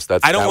the list.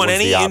 I don't want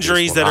any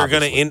injuries that are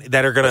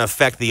going to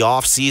affect the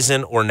off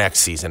season or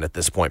next season at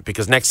this point,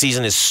 because next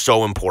season is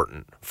so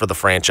important for the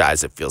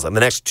franchise. It feels like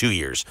the next 2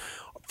 years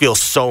feels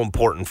so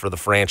important for the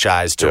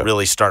franchise to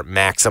really start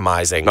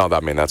maximizing. No, I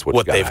mean that's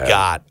what they've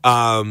got.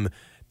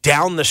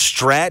 Down the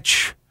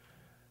stretch,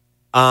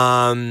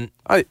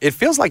 it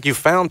feels like you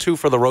found 2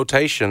 for the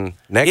rotation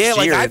next year.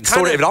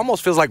 It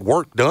almost feels like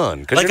work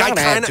done because you're not going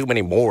to have too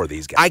many more of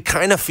these guys. I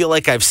kind of feel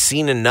like I've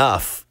seen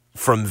enough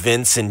from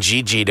Vince and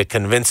Gigi to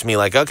convince me,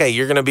 like, okay,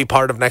 you're going to be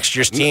part of next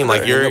year's team.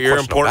 Like you're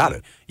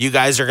important. You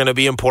guys are going to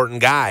be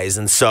important guys,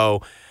 and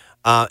so,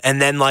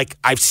 and then like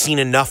I've seen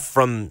enough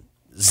from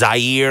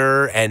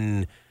Zaire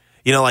and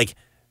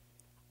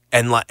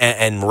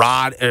and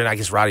Rod, and I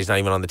guess Roddy's not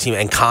even on the team,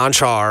 and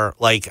Conchar,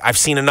 like I've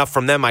seen enough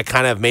from them. I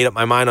kind of made up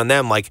my mind on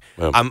them. Like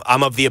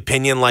I'm of the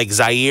opinion like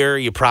Zaire,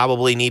 you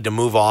probably need to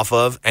move off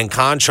of, and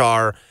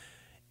Conchar,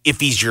 if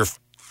he's your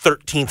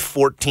 13th,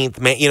 14th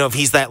man, if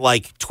he's that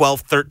like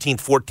 12th, 13th,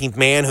 14th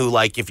man who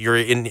like if you're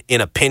in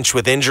a pinch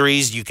with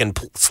injuries, you can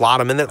slot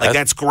him in there. Like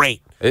that's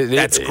great.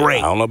 That's great.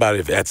 I don't know about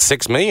it. At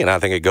 $6 million, I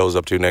think it goes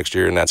up to next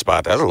year in that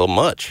spot. That's a little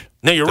much.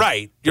 No, you're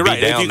right. You're right.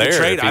 Down if you can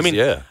trade, I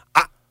mean,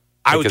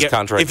 I would get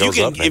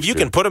if you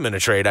can put him in a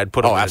trade, I'd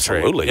put him in a trade.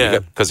 Absolutely. Yeah,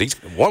 because he's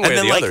one way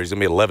or the other. He's gonna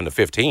be 11 to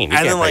 15.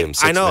 And then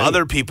I know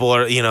other people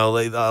are.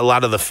 A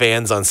lot of the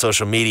fans on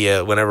social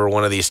media, whenever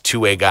one of these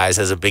two-way guys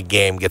has a big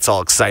game, gets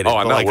all excited. Oh,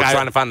 I know. Like, we're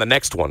trying to find the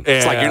next one.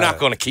 It's like you're not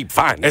going to keep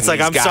finding. It's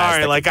like I'm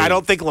sorry. Like I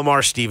don't think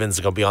Lamar Stevens is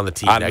going to be on the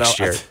team next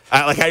year.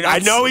 I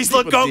know he's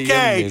looked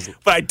okay,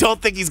 but I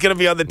don't think he's going to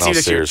be on the team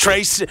next year.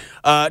 Trey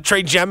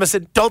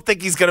Jemison, don't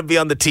think he's going to be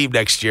on the team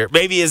next year.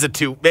 Maybe as a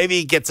two. Maybe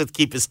he gets to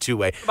keep his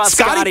two-way.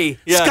 Scotty.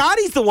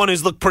 Scotty's the one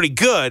who's looked pretty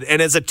good,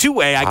 and as a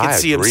two-way, I can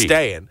see him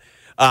staying.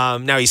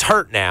 Now he's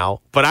hurt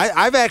now, but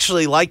I've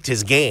actually liked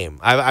his game.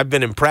 I've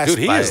been impressed. Dude,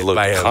 he has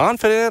looked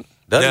confident.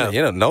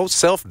 No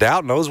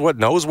self-doubt. Knows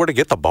where to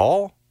get the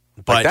ball.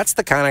 But that's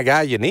the kind of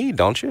guy you need,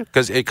 don't you?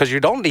 Because you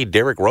don't need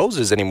Derrick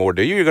Roses anymore,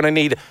 do you? You're going to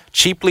need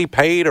cheaply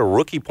paid or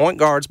rookie point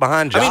guards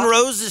behind Josh. I mean,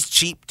 Rose is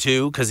cheap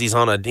too because he's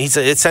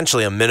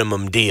essentially a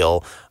minimum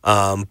deal.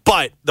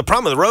 But the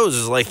problem with Rose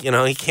is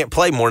he can't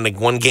play more than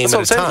one game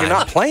at a time. You're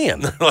not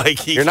playing.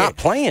 You're not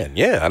playing.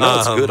 Yeah, I know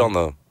it's good on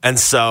the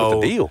with the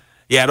deal.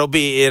 Yeah, it'll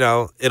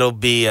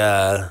be.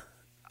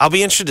 I'll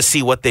be interested to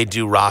see what they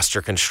do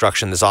roster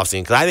construction this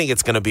offseason because I think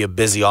it's going to be a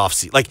busy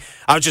offseason. Like,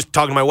 I was just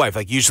talking to my wife.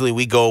 Like, usually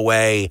we go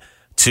away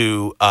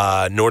to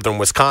northern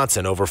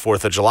Wisconsin over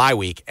 4th of July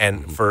week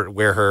and for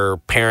where her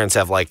parents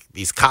have, like,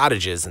 these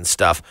cottages and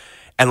stuff.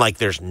 And, like,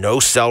 there's no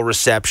cell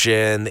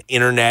reception. The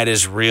internet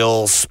is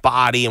real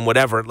spotty and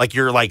whatever. Like,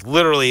 you're, like,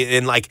 literally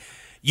in, like,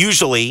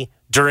 usually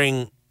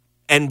during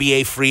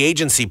NBA free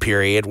agency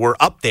period, we're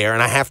up there,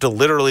 and I have to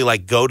literally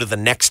like go to the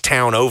next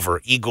town over,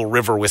 Eagle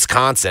River,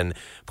 Wisconsin,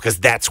 because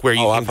that's where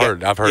you. I've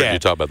heard you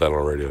talk about that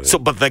already. So,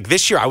 but like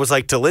this year, I was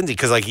like to Lindsay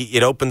because like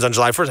it opens on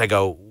July 1st. I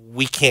go,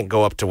 we can't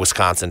go up to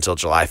Wisconsin until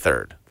July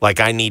 3rd. Like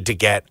I need to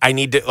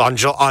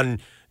on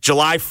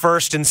July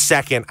 1st and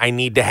 2nd, I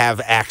need to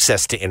have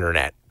access to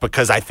internet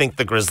because I think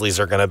the Grizzlies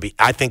are going to be.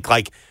 I think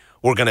like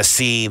we're going to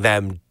see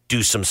them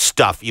do some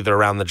stuff either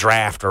around the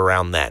draft or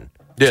around then.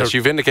 Yes,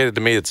 you've indicated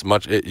to me it's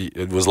much.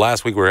 It was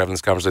last week we were having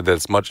this conversation that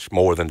it's much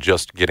more than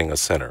just getting a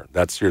center.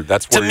 That's where to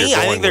you're me. Going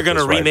I think they're going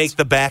to remake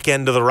the back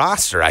end of the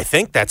roster. I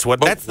think that's the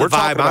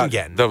vibe I'm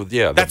getting.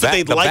 That's what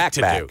they'd like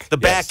to do.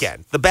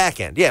 The back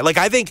end. Yeah, like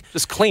I think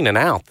just cleaning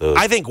out.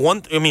 I think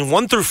 1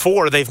 through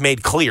 4 they've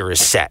made clear is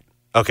set.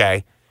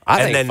 Okay,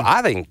 I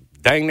think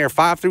dang near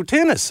 5 through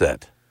 10 is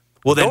set.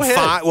 Well then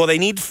 5. Well they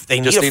need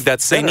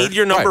that center. They need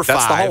your number 5.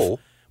 That's the hole.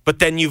 But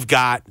then you've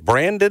got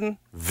Brandon,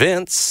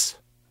 Vince,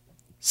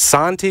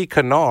 Santi,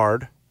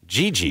 Kennard,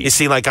 Gigi. You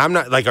see, like I'm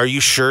not like. Are you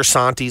sure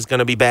Santi's going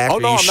to be back? Oh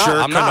no, I'm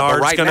not.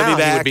 Kennard's going to be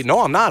back? No,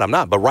 I'm not. I'm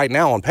not. But right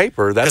now on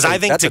paper, that's because I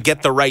think to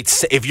get the right.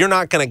 If you're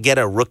not going to get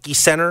a rookie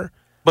center,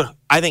 but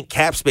I think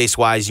cap space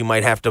wise, you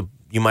might have to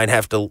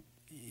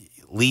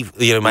leave.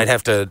 You might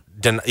have to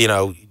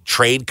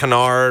trade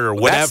Kennard or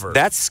whatever.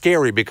 That's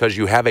scary because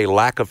you have a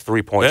lack of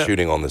 3-point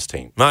shooting on this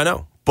team. I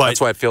know. But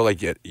that's why I feel like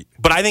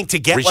But I think to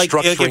get like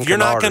if you're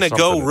not going to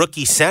go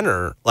rookie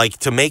center, like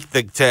to make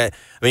I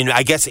mean,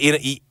 I guess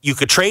you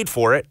could trade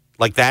for it.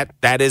 Like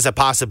that is a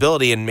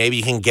possibility, and maybe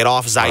you can get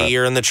off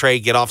Zaire in the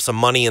trade, get off some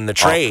money in the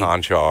trade.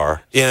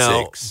 Conchar,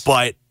 6.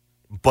 But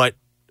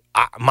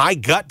my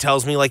gut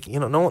tells me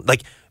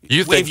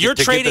you think if you're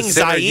trading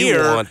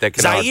Zaire,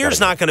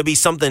 Zaire's not going to be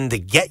something to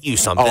get you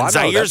something.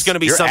 Zaire's going to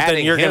be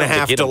something you're going to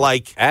have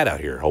to add out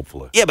here,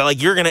 hopefully. Yeah, but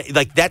you're going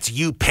to that's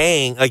you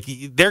paying. Like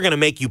they're going to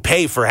make you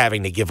pay for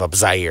having to give up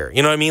Zaire.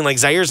 You know what I mean? Like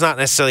Zaire's not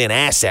necessarily an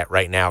asset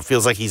right now. It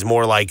feels like he's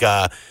more like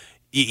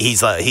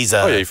he's a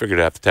you figured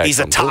to have to tax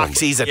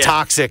he's a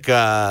toxic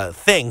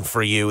thing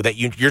for you that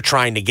you're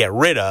trying to get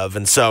rid of,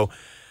 and so.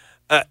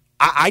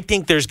 I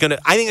think there's gonna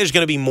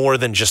be more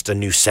than just a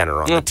new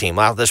center on the team.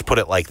 I'll just put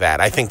it like that.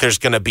 I think there's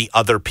gonna be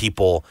other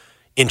people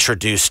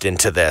introduced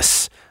into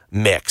this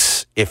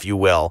mix, if you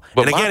will.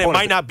 But and again, it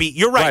might not be.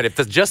 You're right.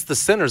 If just the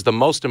center's the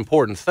most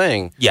important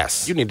thing,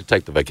 yes, you need to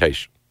take the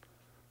vacation.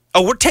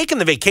 Oh, we're taking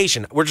the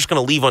vacation. We're just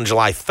going to leave on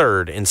July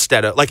 3rd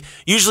instead of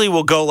usually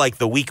we'll go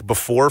the week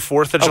before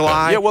 4th of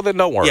July. Yeah, well then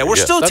don't worry. Yeah, we're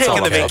still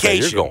taking the vacation. Okay,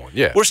 you're going.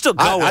 Yeah, we're still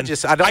going. I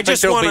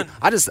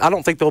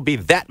don't think there'll be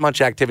that much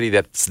activity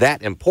that's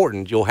that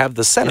important. You'll have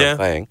the center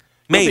thing.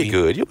 Maybe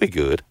You'll be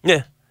good.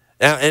 Yeah,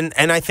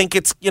 and I think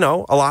it's a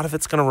lot of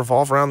it's going to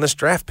revolve around this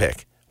draft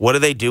pick. What do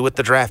they do with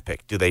the draft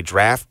pick? Do they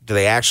draft? Do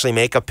they actually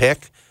make a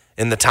pick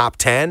in the top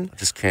 10? I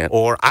just can't.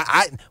 Or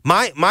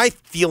my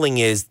feeling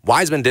is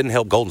Wiseman didn't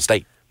help Golden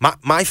State.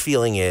 My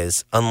feeling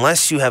is,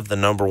 unless you have the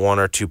number 1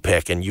 or 2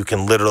 pick and you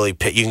can literally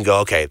pick, you can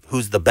go, okay,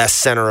 who's the best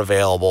center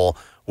available?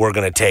 We're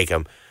going to take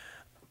him.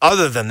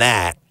 Other than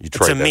that,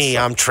 to me,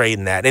 I'm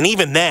trading that. And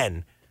even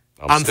then,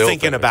 I'm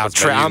thinking about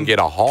trading.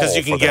 Because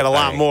you can get a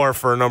lot more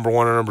for a number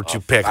 1 or number 2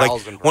 pick.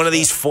 Like one of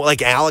these,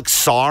 like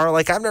Alex Sarr.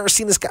 Like I've never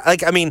seen this guy.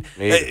 Like I mean,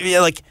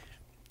 I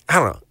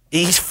don't know.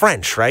 He's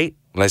French, right?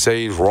 When they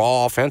say he's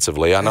raw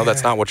offensively, I know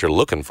that's not what you're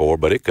looking for,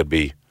 but it could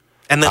be.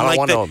 And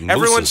then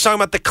everyone's talking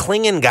about the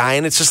Klingon guy,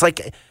 and it's just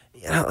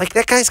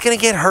that guy's going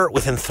to get hurt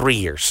within 3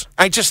 years.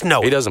 I just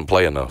know he doesn't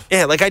play enough.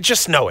 Yeah, I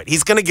just know it.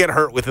 He's going to get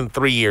hurt within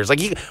 3 years.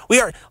 Let's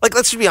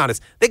just be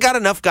honest. They got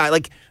enough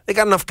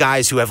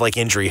guys who have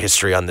injury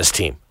history on this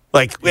team.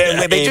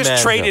 They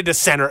just traded a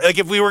center.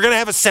 If we were going to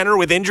have a center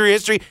with injury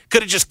history,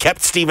 could have just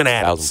kept Steven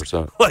Adams.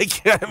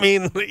 1000%. I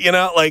mean,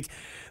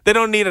 they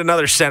don't need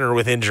another center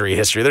with injury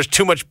history. There's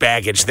too much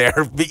baggage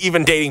there,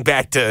 even dating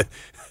back to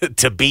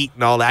beat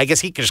and all that. I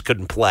guess he just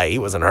couldn't play. He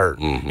wasn't hurt.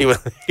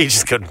 Mm-hmm. He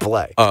just couldn't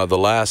play. The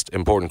last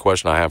important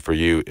question I have for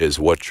you is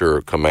what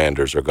your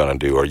Commanders are going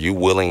to do. Are you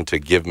willing to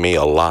give me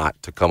a lot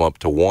to come up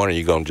to 1, or are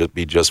you going to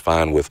be just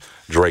fine with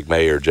Drake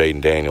May or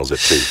Jaden Daniels at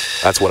 2?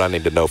 That's what I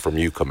need to know from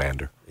you,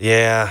 Commander.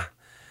 Yeah.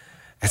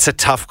 It's a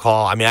tough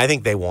call. I mean, I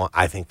think they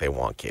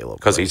want Caleb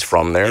because he's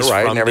from there,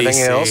 right, and everything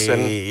DC, else.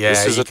 And yeah,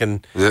 this is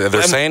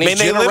they're saying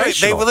he's generational.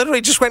 They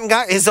literally just went and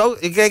got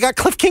they got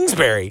Cliff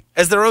Kingsbury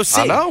as their OC.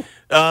 I know.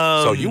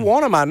 So you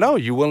want him? I know.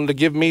 You willing to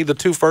give me the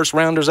 2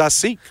 first-rounders I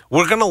seek?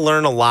 We're going to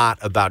learn a lot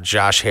about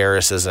Josh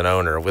Harris as an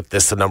owner with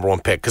the number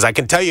 1 pick, because I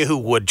can tell you who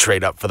would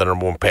trade up for the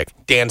number 1 pick.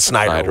 Dan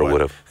Snyder would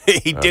have.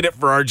 He did it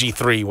for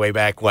RG3 way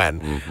back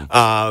when.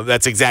 Mm-hmm.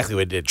 That's exactly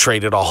what he did.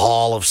 Traded a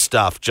haul of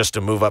stuff just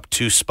to move up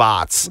 2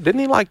 spots. Didn't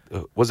he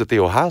was it the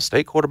Ohio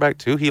State quarterback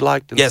too? He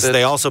liked. Yes,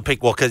 they also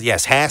picked. Well, because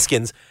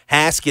Haskins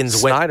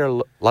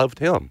Snyder loved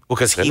him. Well,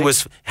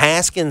 because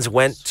Haskins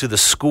went to the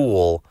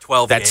school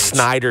that games.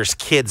 Snyder's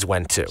kids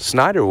went to.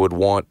 Snyder would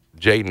want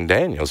Jaden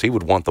Daniels. He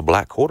would want the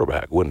black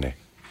quarterback, wouldn't he?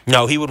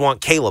 No, he would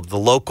want Caleb, the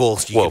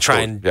locals. You can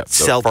try and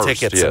sell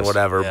tickets and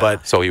whatever. Yeah.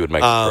 But so he would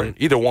make the trade.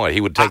 Either one.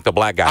 He would take the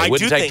black guy. He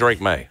wouldn't take Drake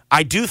May.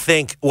 I do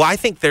think. Well, I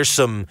think there's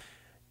some.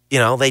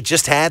 They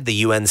just had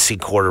the UNC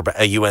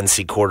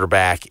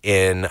quarterback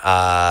in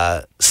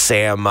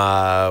Sam.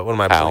 What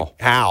am I playing?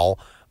 Howell.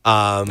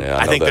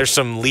 I think there's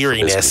some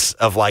leeriness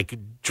of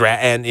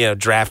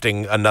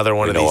drafting another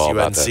one of these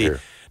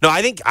UNC. No,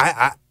 I think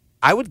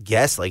I would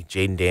guess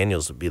Jaden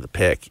Daniels would be the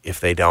pick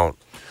if they don't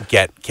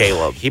get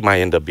Caleb. He might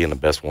end up being the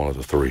best one of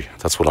the 3.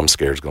 That's what I'm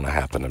scared is going to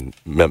happen,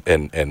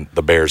 and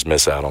the Bears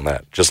miss out on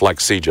that, just like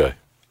CJ.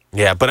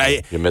 Yeah,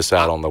 but you miss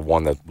out on the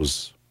one that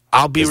was.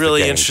 I'll be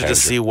really interested to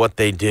see what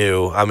they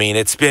do. I mean,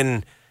 it's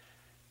been.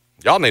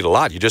 Y'all need a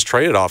lot. You just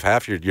traded off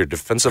half your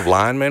defensive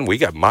linemen. We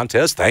got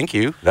Montez. Thank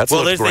you. That's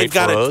great for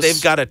us.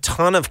 They've got a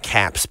ton of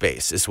cap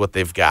space, is what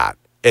they've got.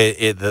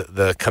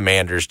 The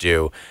Commanders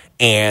do,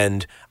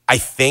 and I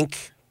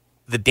think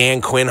the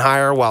Dan Quinn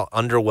hire, while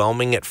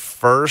underwhelming at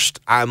first,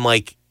 I'm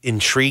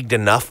intrigued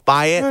enough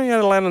by it. Yeah, he had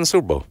Atlanta in the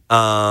Super Bowl.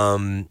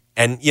 And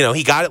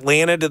he got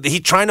Atlanta.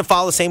 He's trying to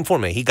follow the same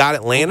formula. He got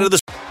Atlanta to the.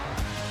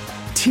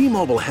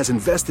 T-Mobile has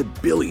invested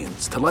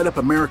billions to light up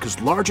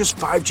America's largest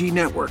 5G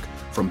network,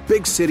 from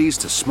big cities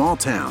to small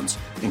towns,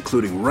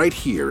 including right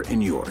here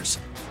in yours.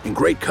 And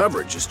great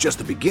coverage is just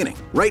the beginning.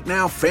 Right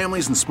now,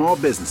 families and small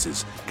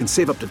businesses can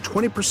save up to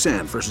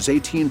 20% versus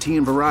AT&T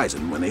and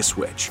Verizon when they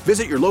switch.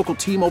 Visit your local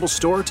T-Mobile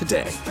store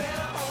today.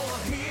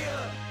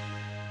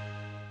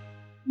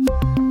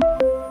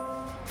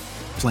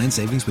 Plan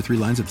savings with 3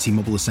 lines of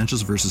T-Mobile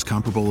Essentials versus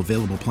comparable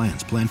available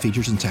plans. Plan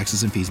features and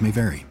taxes and fees may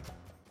vary.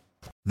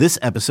 This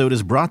episode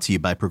is brought to you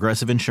by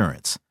Progressive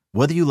Insurance.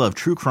 Whether you love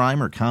true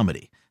crime or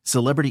comedy,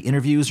 celebrity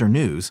interviews or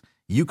news,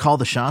 you call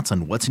the shots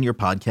on what's in your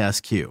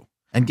podcast queue.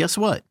 And guess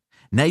what?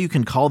 Now you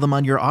can call them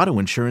on your auto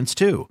insurance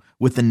too,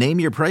 with the Name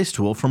Your Price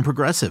tool from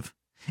Progressive.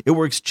 It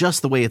works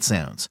just the way it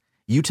sounds.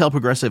 You tell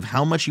Progressive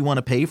how much you want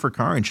to pay for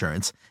car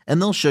insurance,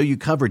 and they'll show you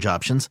coverage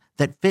options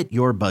that fit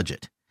your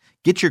budget.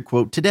 Get your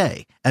quote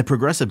today at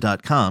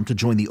Progressive.com to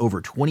join the over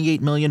 28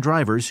 million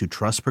drivers who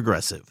trust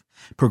Progressive.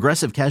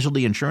 Progressive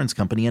Casualty Insurance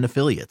Company and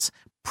Affiliates.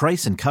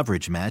 Price and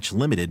coverage match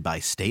limited by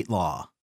state law.